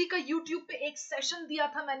strategy का YouTube पे एक session दिया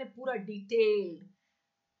था मैंने, पूरा detailed.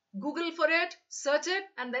 Google for it, search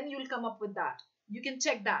it, and then you will come up with that. You can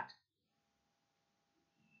check that.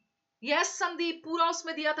 Yes Sandeep, पूरा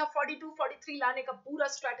उसमें दिया था 42 43 लाने का पूरा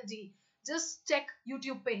स्ट्रेटेजी. जस्ट चेक,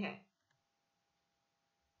 यूट्यूब पे है.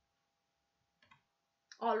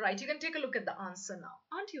 All right, you can take a look at the answer now.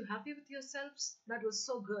 Aren't you happy with yourselves? That was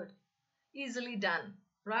so good. Easily done,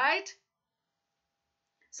 right?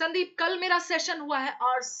 Sandeep, कल मेरा सेशन हुआ है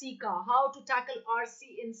आरसी का, how to tackle RC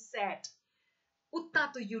in set. उतना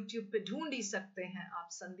तो YouTube पे ढूंढ ही सकते हैं आप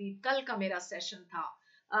संदीप. कल का मेरा सेशन था.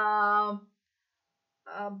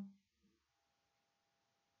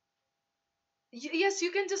 Yes,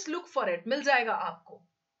 you can just look for it, मिल जाएगा आपको.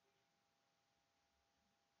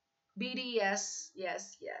 BD, yes, yes,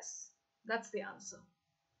 yes. That's the answer.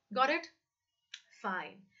 Got it?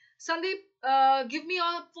 Fine. Sandeep, give me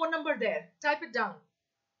your phone number there. Type it down.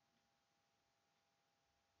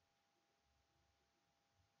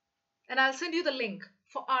 And I'll send you the link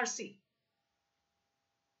for RC.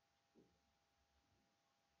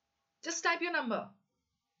 Just type your number.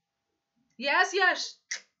 Yes, yes.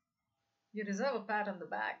 You deserve a pat on the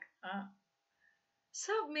back.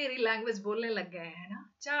 सब मेरी language बोलने लग गए हैं ना.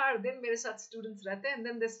 4 दिन मेरे साथ स्टूडेंट्स रहते हैं, and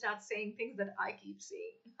then they start saying things that I keep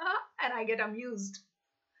saying, and I get amused.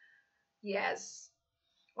 Yes.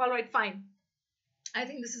 All right, fine. I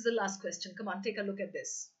think this is the last question. Come on, take a look at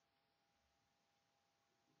this.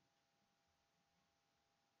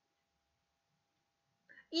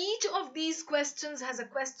 Each of these questions has a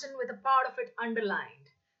question with a part of it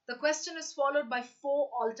underlined. The question is followed by 4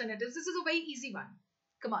 alternatives. This is a very easy one.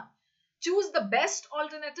 Come on. Choose the best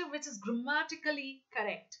alternative which is grammatically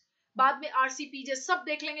correct. बाद में RCPJ सब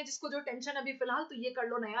देख लेंगे, जिसको जो tension अभी फिलहाल तो ये कर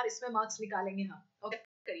लो ना यार, इसमें मार्क्स निकालेंगे हम. Okay,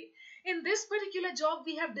 करिए. In this particular job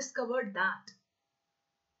we have discovered that.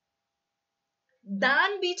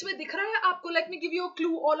 Dan बीच में दिख रहा है आपको. Let me give you a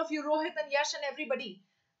clue, all of you, Rohit and Yash and everybody.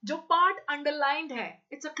 जो पार्ट अंडरलाइंड है,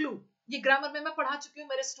 इट्स अ क्लू. ये ग्रामर में मैं पढ़ा चुकी हूँ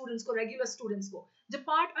मेरे स्टूडेंट्स को, रेगुलर स्टूडेंट्स को. जो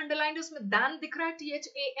पार्ट अंडरलाइंड है उसमें दैन दिख रहा है,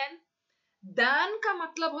 THAN. दैन का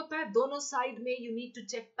मतलब होता है दोनों साइड में you need to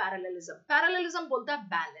check parallelism. Parallelism बोलता है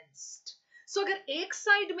बैलेंस्ड. सो अगर एक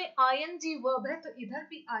साइड में ING वर्ब है तो इधर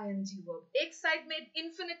भी ING वर्ब. एक साइड में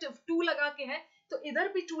इंफिनिटिव टू लगा के है तो इधर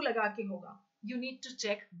भी टू लगा के होगा. You need to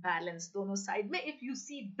check balance दोनों साइड में. इफ यू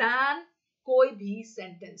सी दैन कोई भी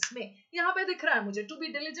सेंटेंस में, यहां पे दिख रहा है मुझे, to be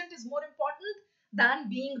diligent is more important than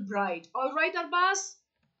being bright. All right, Arbas?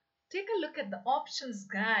 Take a look at the options,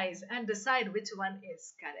 guys, and decide which one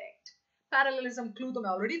is correct. Parallelism clue तो मैं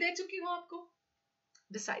already दे चुकी हूँ आपको.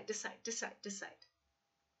 Decide, decide, decide, decide.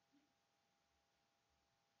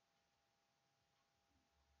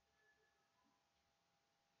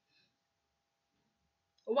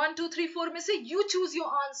 One, two, three, four में से you choose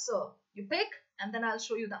your answer. You pick, and then I'll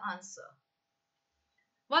show you the answer.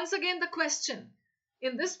 Once again, the question.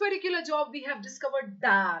 In this particular job, we have discovered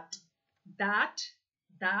that.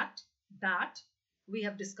 We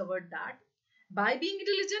have discovered that by being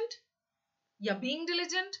diligent, या being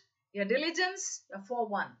diligent, या diligence, या for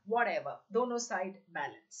one, whatever. दोनों side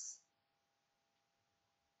balance.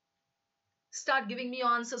 Start giving me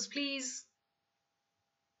your answers, please.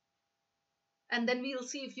 And then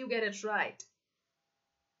we'll see if you get it right.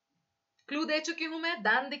 Clue दे चुकी हूं मैं,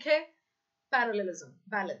 than दिखे, parallelism,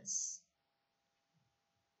 balance.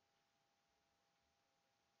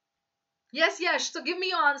 Yes, yes. So give me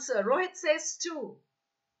your answer. Rohit says 2.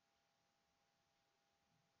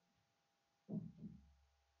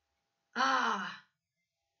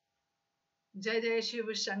 जय जय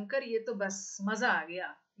शिव शंकर, ये तो बस मजा आ गया.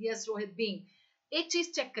 Yes, Rohit being. एक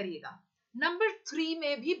चीज चेक करिएगा, नंबर 3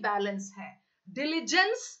 में भी बैलेंस है.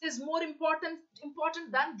 Diligence is more important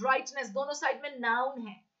than brightness. दोनों साइड में noun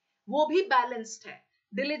है, वो भी balanced है.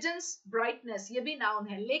 Diligence, brightness, ये भी noun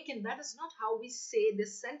है. लेकिन that is not how we say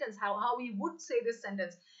this sentence, how we would say this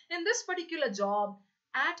sentence. In this particular job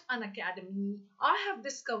at Unacademy, I have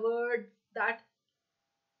discovered that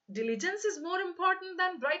diligence is more important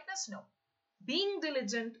than brightness. No. Being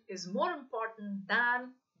diligent is more important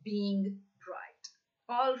than being bright.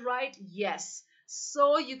 All right, yes.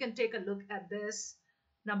 So you can take a look at this.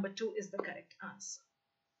 Number 2 is the correct answer.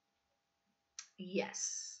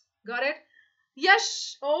 Yes. Got it?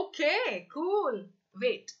 Yes. Okay, cool.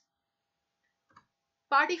 Wait.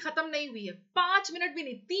 Party खत्म नहीं हुई है. 5 minute भी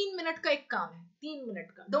नहीं, 3 minute का एक काम है. 3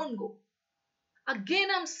 मिनट का. Don't go.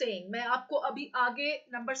 Again I'm saying, मैं आपको अभी आगे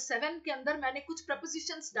नंबर 7 के अंदर मैंने कुछ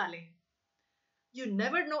prepositions डाले हैं. You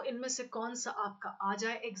never know इनमें से कौन सा आपका आ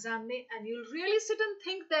जाए एग्जाम में, and you'll really sit and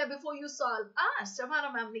think there before you solve. Shabana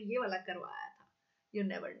ma'am ने ये वाला करवाया था. You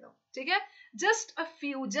never know. ठीक है? Just a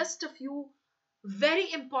few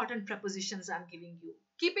very important prepositions I'm giving you.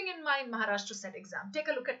 Keeping in mind Maharashtra set exam. Take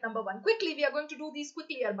a look at number 1. Quickly, we are going to do these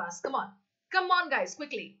quickly, Arbas. Come on. Come on, guys,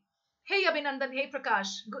 quickly. Hey, Abhinandan. Hey,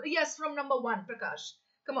 Prakash. Yes, from number 1, Prakash.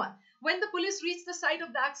 Come on. When the police reached the site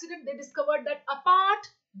of the accident, they discovered that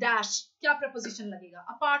apart dash. क्या preposition लगेगा?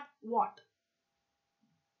 Apart what?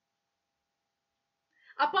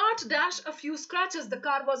 Apart dash a few scratches, the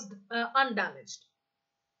car was undamaged.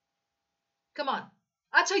 Come on.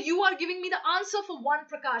 Acha, you are giving me the answer for 1,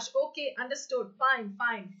 Prakash. Okay, understood. Fine.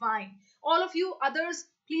 All of you others,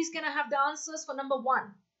 please can I have the answers for number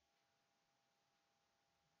 1?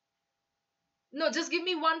 No, just give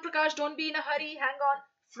me 1, Prakash. Don't be in a hurry. Hang on.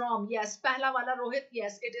 From. Yes. Pehla wala Rohit.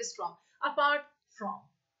 Yes, it is from. Apart from.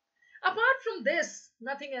 Apart from this,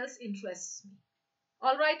 nothing else interests me.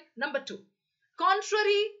 All right. Number 2.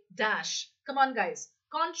 Contrary dash. Come on, guys.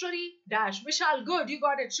 Contrary dash. Vishal, good. You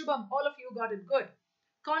got it. Shubham, all of you got it. Good.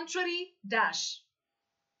 Contrary dash.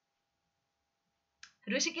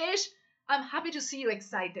 Rishikesh, I'm happy to see you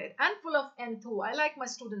excited and full of enthu. I like my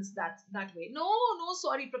students that way. No,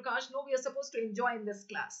 sorry, Prakash. No, we are supposed to enjoy in this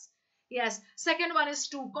class. Yes. Second one is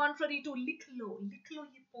to. Contrary to. लिख लो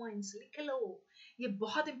ये points. लिख लो. ये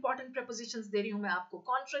बहुत important prepositions दे रही हूँ मैं आपको.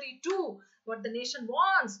 Contrary to what the nation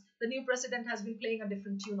wants, the new president has been playing a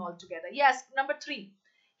different tune altogether. Yes. Number 3.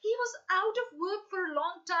 He was out of work for a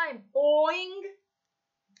long time. Owing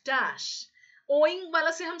dash. Owing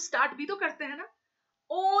वाला से हम start भी तो करते हैं ना.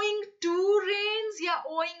 Owing to rains या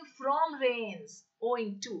owing from rains.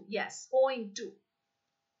 Owing to. Yes. Owing to.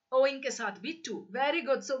 Owing के साथ भी to. Very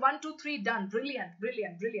good. So 1, 2, 3 done. Brilliant.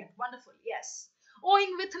 Wonderful. Yes.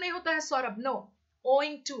 Owing with नहीं होता है Saurabh. No.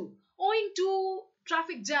 Owing to. Owing to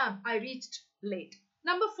traffic jam, I reached late.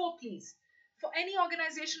 Number 4, please. For any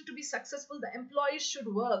organization to be successful, the employees should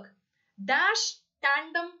work dash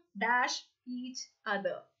tandem dash each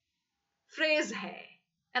other. Phrase hai.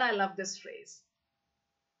 And I love this phrase.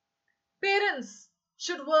 Parents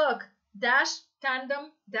should work dash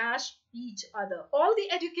tandem dash each other. All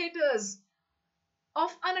the educators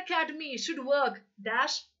of Unacademy should work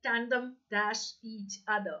dash tandem dash each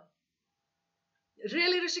other.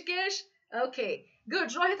 Really, Rishikesh? Okay, good.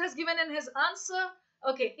 Rohit has given in his answer.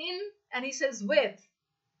 Okay, in, and he says with.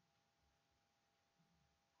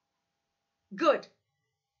 Good.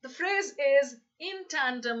 The phrase is in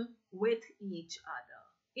tandem with each other.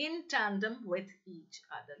 In tandem with each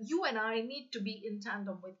other. You and I need to be in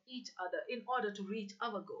tandem with each other in order to reach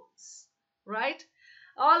our goals. Right?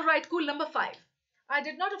 All right, cool. Number 5. I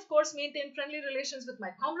did not, of course, maintain friendly relations with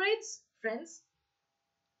my comrades, friends,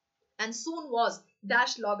 and soon was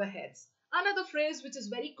dash loggerheads. Another phrase which is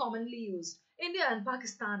very commonly used. India and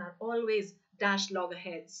Pakistan are always dash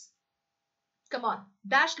loggerheads. Come on,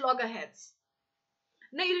 dash loggerheads.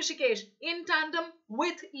 Nahi Rishikesh, in tandem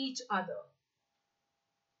with each other.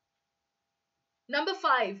 Number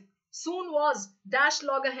 5, soon was dash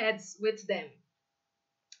loggerheads with them.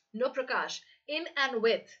 No, Prakash, in and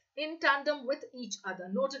with, in tandem with each other.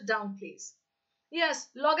 Note it down, please. Yes,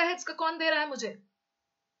 loggerheads ka kaun de raha hai mujhe?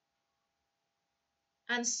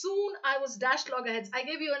 And soon I was dash loggerheads. I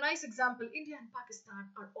gave you a nice example. India and Pakistan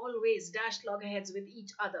are always dash loggerheads with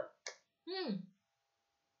each other.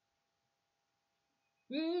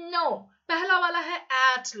 No, पहला वाला है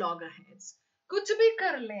at loggerheads. कुछ भी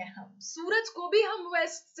कर लें हम, सूरज को भी हम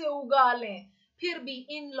वेस्ट से उगा लें, फिर भी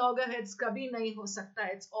इन loggerheads कभी नहीं हो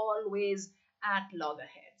सकता. It's always at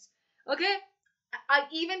loggerheads. Okay? I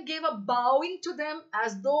even gave a bowing to them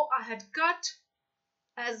as though I had cut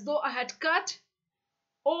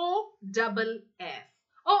O-double-F.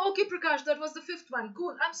 Oh, okay, Prakash, that was the 5th one.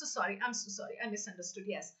 Cool. I'm so sorry. I misunderstood.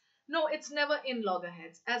 Yes. No, it's never in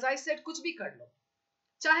loggerheads. As I said, कुछ भी कर लो.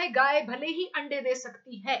 चाहे गाय भले ही अंडे दे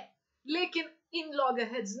सकती है, लेकिन in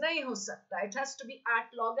loggerheads नहीं हो सकता. It has to be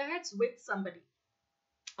at loggerheads with somebody.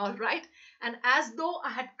 All right. And as though I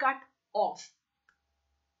had cut off.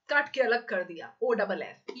 Cut के अलग कर दिया.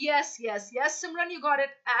 O-double-F. Yes, yes, yes. Simran, you got it.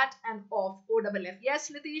 At and off. O-double-F. Yes,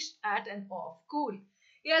 Nitish. At and off. Cool.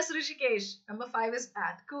 Yes, Rishikesh. Number 5 is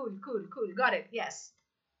at. Cool, cool, cool. Got it. Yes.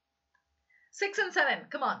 6 and 7.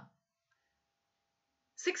 Come on.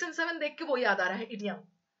 6 and 7 देख के वो याद आ रहा है idiom.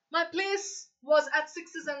 My place was at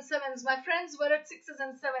 6s and 7s. My friends were at 6s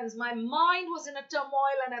and 7s. My mind was in a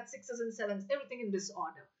turmoil and at 6s and 7s. Everything in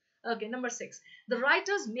disorder. Okay, number 6. The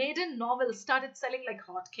writer's maiden novel started selling like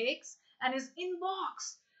hotcakes and his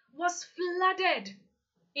inbox was flooded.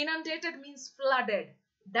 Inundated means flooded.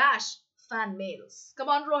 Dash fan mails. Come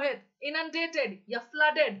on, Rohit. Inundated. You're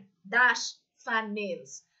flooded. Dash fan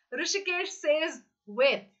mails. Rishikesh says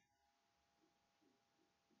with.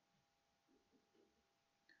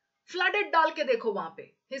 Flooded डाल के देखो वहां पे.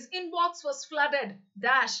 His inbox was flooded.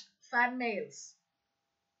 Dash fan mails.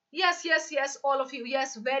 Yes, yes, yes, all of you.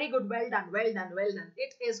 Yes, very good. Well done, well done, well done.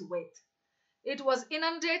 It is with. It was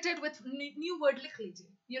inundated with. New word लिख लीजिए.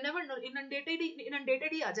 You never know.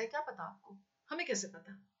 Inundated ही आ जाए, क्या पता आपको? हमें कैसे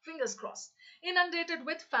पता? Fingers crossed. Inundated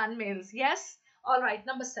with fan mails. Yes. All right.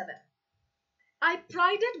 Number 7. I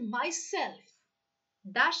prided myself.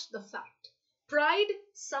 Dash the fact. Pride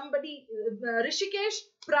somebody. Rishikesh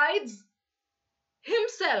prides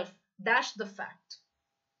himself. Dash the fact.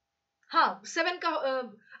 हाँ 7 का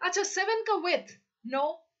अच्छा 7 का with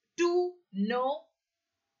no, to no.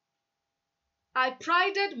 I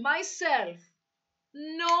prided myself.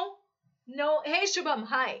 No, no. Hey Shubham,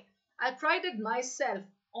 hi. I prided myself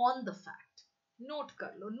on the fact. Note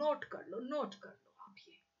कर लो, note कर लो, note कर लो आप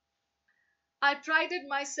ये. I prided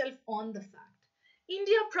myself on the fact.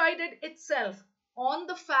 India prided itself on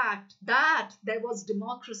the fact that there was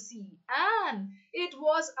democracy and it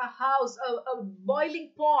was a house, a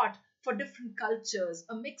boiling pot for different cultures,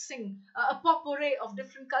 a mixing, a potpourri of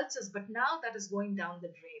different cultures. But now that is going down the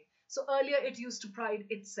drain. So earlier it used to pride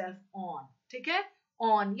itself on. ठीक है?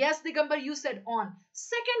 On. Yes, Digambar, you said on.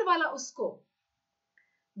 Second wala usko.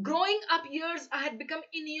 Growing up years, I had become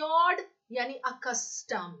inured, yani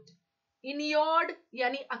accustomed. Inured,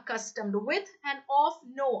 yani accustomed. With and of,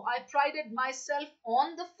 no. I prided myself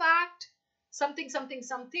on the fact, something, something,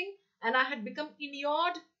 something, and I had become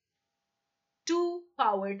inured to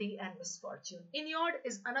poverty and misfortune. Inured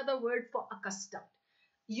is another word for accustomed.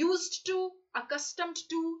 Used to, accustomed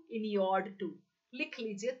to, inured to. लिख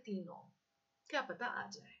लीजिए तीनों. क्या पता आ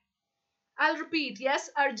जाए. I'll repeat. Yes,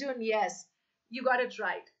 Arjun, yes. You got it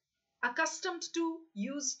right. Accustomed to,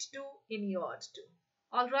 used to, inured to.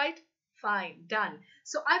 All right? Fine. Done.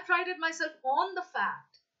 So I prided myself on the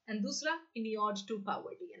fact. And दूसरा, inured to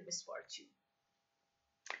poverty and misfortune.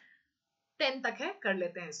 10 तक है, कर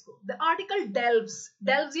लेते हैं इसको. The article delves.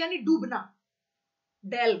 Delves यानी डूबना.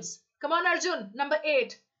 Delves. Come on Arjun. Number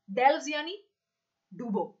 8. Delves यानी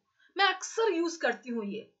डूबो. मैं अक्सर यूज करती हूँ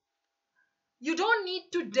ये. You don't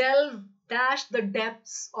need to delve dash the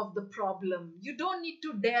depths of the problem. You don't need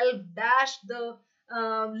to delve dash the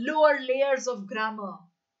lower layers of grammar.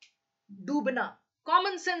 Dumna.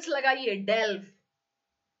 Common sense लगाइए. Delve.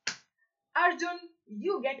 Arjun,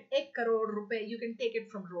 you get 1 crore रुपए. You can take it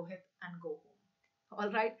from Rohit and go home.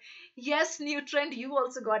 All right. Yes, new trend. You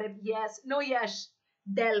also got it. Yes. No, yes.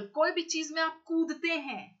 Delve. कोई भी चीज में आप कूदते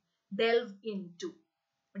हैं. Delve into.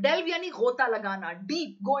 Delve यानी गोता लगाना.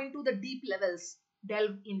 Deep. Go into the deep levels.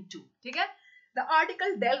 Delve into. ठीक है? The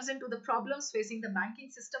article delves into the problems facing the banking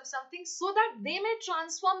system something so that they may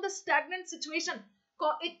transform the stagnant situation.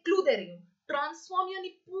 को एक clue दे रही हूँ. Transform यानी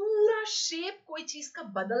पूरा shape कोई चीज का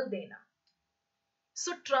बदल देना.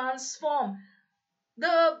 So transform.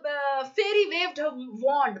 The fairy waved her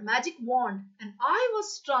wand, magic wand, and I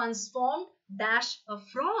was transformed dash a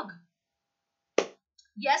frog.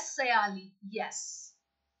 Yes, Sayali. Yes.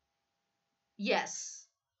 Yes.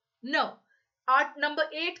 No. Art number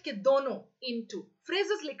 8 के दोनों into.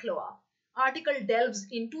 Phrases लिख लो आप. Article delves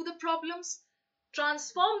into the problems.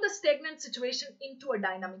 Transform the stagnant situation into a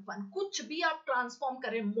dynamic one. कुछ भी आप transform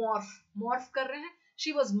करें. Morph. Morph कर रहे हैं.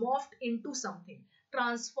 She was morphed into something.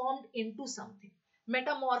 Transformed into something.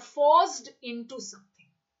 Metamorphosed into something.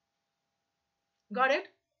 Got it?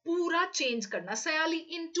 पूरा change करना. Sayali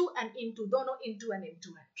into and into. दोनों into and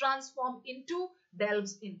into है. Transform into,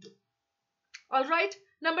 delves into. All right.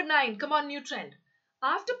 Number 9. Come on, new trend.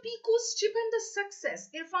 After Piku's stupendous success,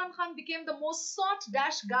 Irfan Khan became the most sought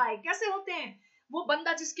dash guy. कैसे होते हैं? वो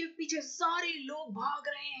बंदा जिसके पीछे सारे लोग भाग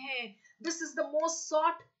रहे हैं. This is the most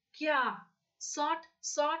sought क्या? Sort.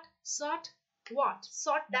 What?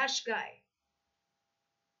 Sort dash guy.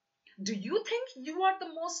 Do you think you are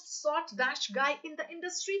the most sought dash guy in the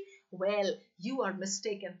industry? Well, you are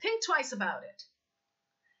mistaken. Think twice about it.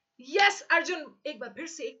 Yes, Arjun, एक बार फिर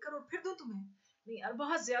से 1 करोड़ फिर दूं तुम्हें? नहीं यार,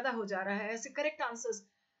 बहुत ज्यादा हो जा रहा है ऐसे करेक्ट आंसर्स.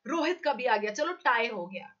 रोहित का भी आ गया, चलो टाई हो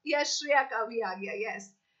गया. यस, श्रेया का भी आ गया.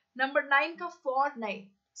 यस, नंबर 9 का फॉर नहीं.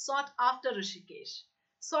 Sought after Rishikesh.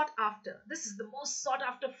 Sought after. This is the most sought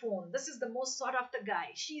after phone. This is the most sought after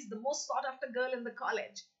guy. She's the most sought after girl in the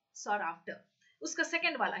college. Sought after. Uska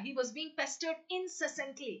second wala, he was being pestered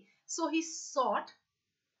incessantly. So he sought,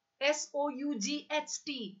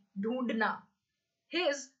 SOUGHT, ढूंढना,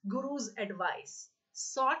 his guru's advice.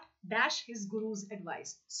 Sought dash his guru's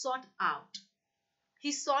advice. Sought out.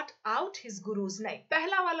 He sought out his guru's. नहीं,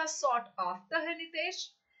 पहला वाला sought after है Nitesh.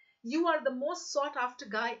 You are the most sought after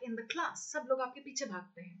guy in the class. सब लोग आपके पीछे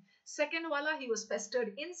भागते हैं. Second वाला, he was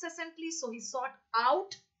pestered incessantly, so he sought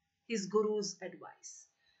out his guru's advice.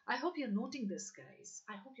 I hope you're noting this, guys.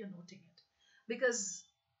 I hope you're noting it. Because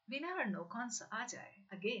we never know, कौन सा आ जाए.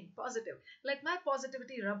 Again, positive. Let my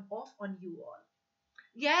positivity rub off on you all.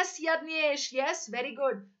 Yes, Yadnesh. Yes, very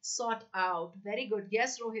good. Sought out. Very good.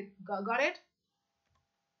 Yes, Rohit. Got it?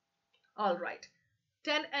 All right.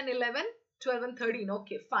 10 and 11, 12 and 13.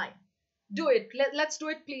 Okay, fine. Do it. Let's do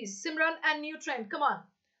it, please. Simran and new trend. Come on.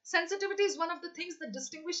 Sensitivity is one of the things that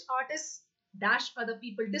distinguish artists dash other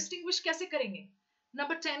people. Distinguish कैसे करेंगे?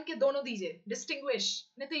 Number 10 के दोनों दीजिए. Distinguish.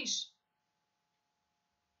 Nitish.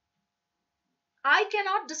 I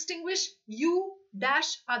cannot distinguish you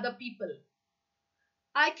dash other people.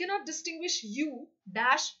 I cannot distinguish you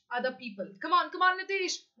dash other people. Come on,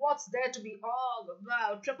 Nitish. What's there to be all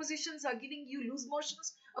about? Prepositions are giving you loose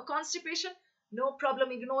motions or constipation. No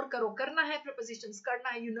problem. Ignore karo. Karna hai prepositions. Karna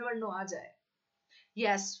hai. You never know. Aa jaye.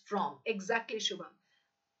 Yes, from. Exactly, Shubham.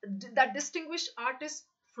 That distinguish artists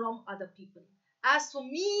from other people. As for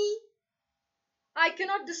me, I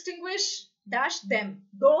cannot distinguish dash them.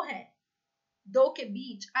 Do hai. Do ke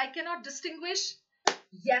beech. I cannot distinguish.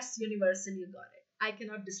 Yes, universal. You got it. I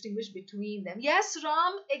cannot distinguish between them. Yes,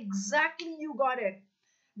 Ram, exactly, you got it.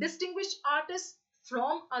 Distinguish artists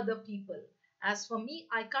from other people. As for me,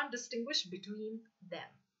 I can't distinguish between them.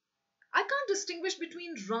 I can't distinguish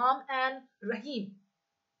between Ram and Rahim.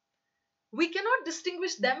 We cannot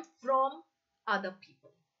distinguish them from other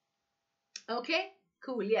people. Okay,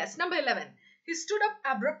 cool. Yes, number 11. He stood up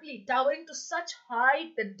abruptly, towering to such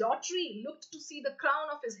height that Daughtry looked to see the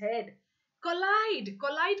crown of his head. Collide.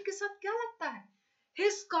 Collide के साथ क्या लगता है?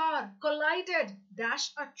 His car collided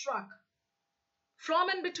dash a truck. From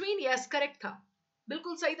and between, yes, correct था.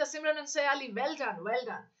 बिल्कुल सही था सिमरन and Sayali. Well done, well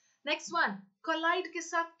done. Next one. Collide के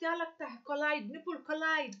साथ क्या लगता है? Collide, Nipur,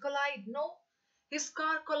 collide. No. His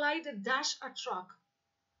car collided dash a truck.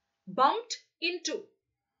 Bumped into.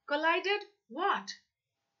 Collided what?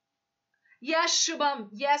 Yes, Shubham.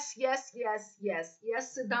 Yes. Yes,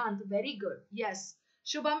 Siddhant. Very good. Yes.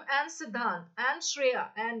 Shubham and Siddhant and Shreya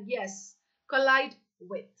and yes. Collide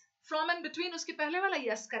with. From and between, uske pehle wala,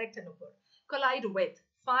 yes, correct hai Nupur. Collide with.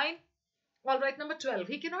 Fine. All right, number 12.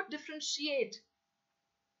 He cannot differentiate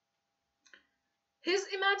his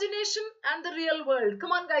imagination and the real world.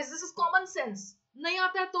 Come on, guys, this is common sense. Nahi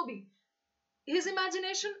aata hai to bhi. His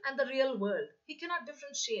imagination and the real world. He cannot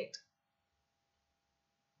differentiate.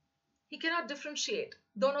 He cannot differentiate.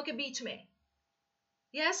 Dono ke beech mein.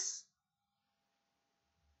 Yes.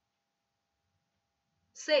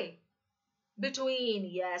 Say. Between,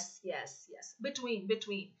 yes. Between.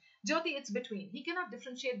 Jyoti, it's between. He cannot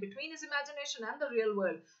differentiate between his imagination and the real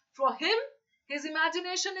world. For him, his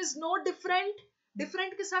imagination is no different.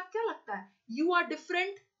 Different के साथ क्या लगता है? You are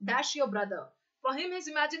different, dash your brother. For him, his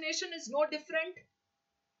imagination is no different,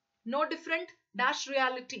 dash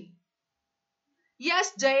reality.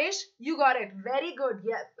 Yes, Jayesh, you got it. Very good.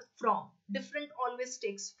 Yeah, from. Different always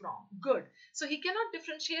takes from. Good. So he cannot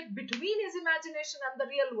differentiate between his imagination and the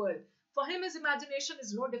real world. For him, his imagination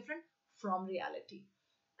is no different from reality.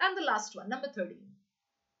 And the last one, number 13.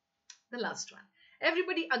 The last one.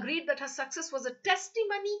 Everybody agreed that her success was a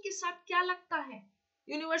testimony के साथ क्या लगता है?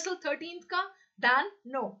 Universal 13th का? Dan?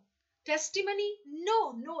 No. Testimony?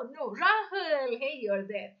 No. Rahul, hey, you're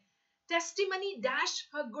there. Testimony dash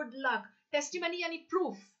her good luck. Testimony यानी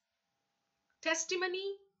proof.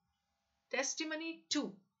 Testimony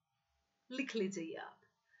 2. लिख लीजिए आप.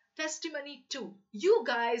 Testimony 2. You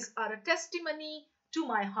guys are a testimony to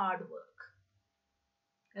my hard work.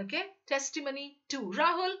 Okay? Testimony 2.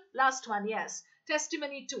 Rahul, last one, yes.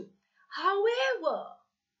 Testimony 2. However,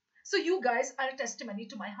 so you guys are a testimony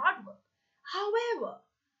to my hard work. However,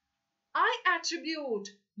 I attribute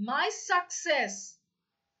my success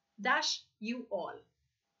dash you all.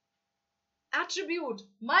 Attribute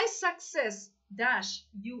my success dash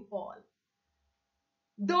you all.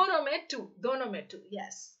 Dono में two,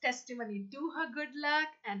 yes. Testimony to her good luck,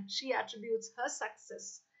 and she attributes her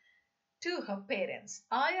success to her parents.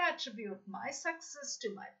 I attribute my success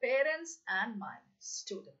to my parents and my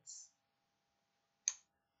students.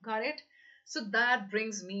 Got it? So that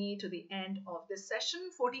brings me to the end of this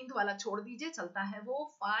session. 14th वाला छोड़ दीजिए, चलता है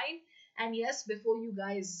वो, fine. And yes, before you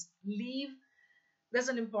guys leave, there's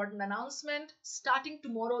an important announcement. Starting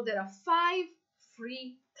tomorrow, there are 5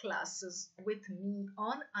 free classes with me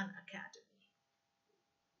on Unacademy.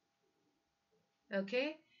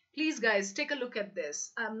 Okay? Please guys, take a look at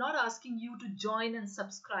this. I'm not asking you to join and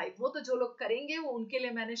subscribe. वो तो जो लोग करेंगे वो उनके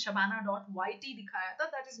लिए मैंने shabana.yt दिखाया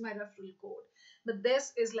था. That is my referral code. But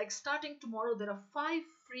this is like starting tomorrow, there are 5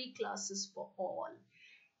 free classes for all.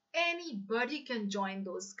 Anybody can join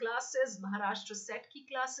those classes. Maharashtra set की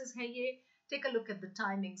classes है ये. Take a look at the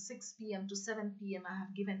timing, 6 p.m. to 7 p.m. I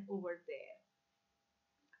have given over there.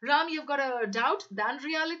 Ram, you've got a doubt? Dan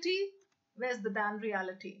reality? Where's the Dan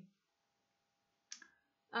reality?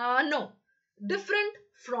 No. Different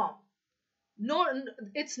from. No,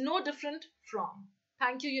 it's no different from.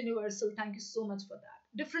 Thank you, Universal. Thank you so much for that.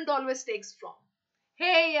 Different always takes from.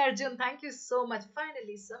 Hey, Arjun, thank you so much.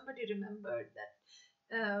 Finally, somebody remembered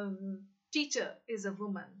that teacher is a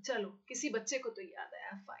woman. Chalo, kisi bacche ko to yaad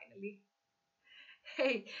aaya, finally.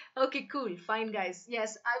 Hey, okay, cool. Fine, guys.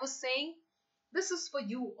 Yes, I was saying this is for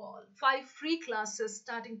you all. 5 free classes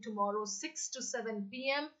starting tomorrow, 6 to 7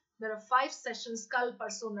 p.m. There are 5 sessions. Kal,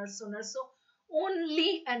 parso, narso.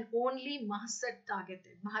 Only and only MAHCET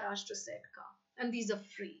targeted. Maharashtra set ka. And these are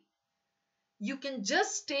free. You can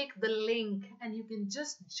just take the link and you can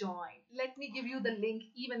just join. Let me give you the link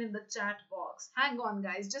even in the chat box. Hang on,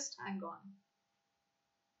 guys. Just hang on.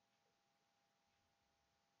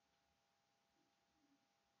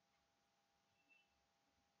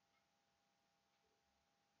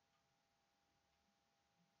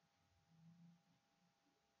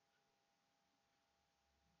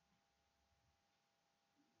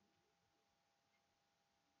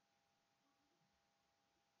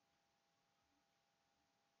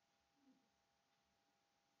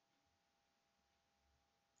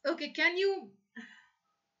 Okay, can you?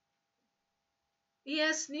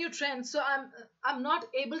 Yes, new trend. So I'm not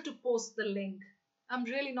able to post the link. I'm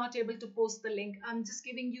really not able to post the link. I'm just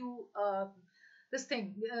giving you this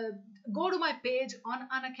thing. Go to my page on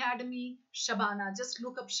Unacademy Shabana. Just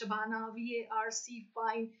look up Shabana, VARC,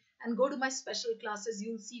 fine, and go to my special classes.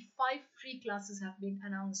 You'll see 5 free classes have been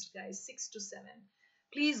announced, guys, 6 to 7.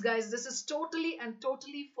 Please, guys, this is totally and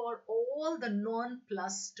totally for all the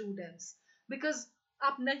non-plus students, because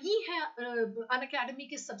आप नहीं है Unacademy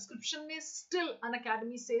के subscription में, still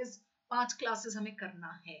Unacademy says 5 classes हमें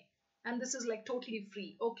करना है, and this is like totally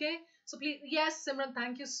free. Okay, so please, yes, Simran,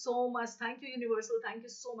 thank you so much. Thank you, Universal. Thank you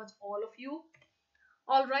so much, all of you.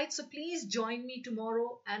 All right, so please join me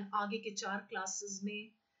tomorrow and आगे के 4 classes में.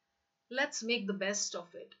 Let's make the best of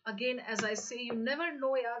it. Again, as I say, you never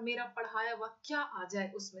know यार, मेरा पढ़ाया हुआ क्या आ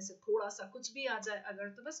जाए उसमें से, थोड़ा सा कुछ भी आ जाए अगर,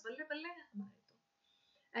 तो बस बल्ले बल्ले है हमारे.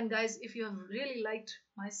 And guys, if you have really liked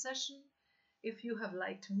my session, if you have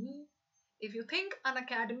liked me, if you think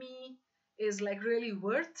Unacademy is like really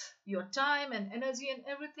worth your time and energy and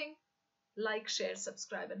everything, like, share,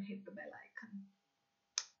 subscribe, and hit the bell icon.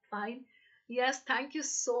 Fine. Yes, thank you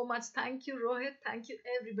so much. Thank you, Rohit. Thank you,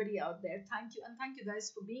 everybody out there. Thank you. And thank you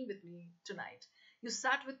guys for being with me tonight. You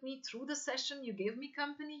sat with me through the session. You gave me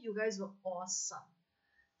company. You guys were awesome.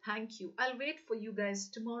 Thank you. I'll wait for you guys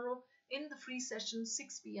tomorrow in the free session,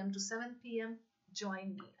 6 p.m. to 7 p.m. Join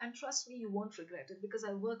me. And trust me, you won't regret it, because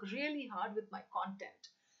I work really hard with my content.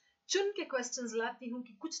 चुन के questions लाती हूँ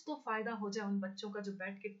कि कुछ तो फायदा हो जाए उन बच्चों का जो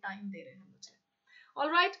बैठ के टाइम दे रहे हैं मुझे.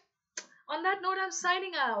 All right. On that note, I'm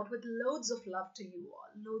signing out with loads of love to you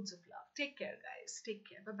all. Loads of love. Take care, guys. Take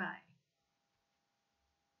care. Bye-bye.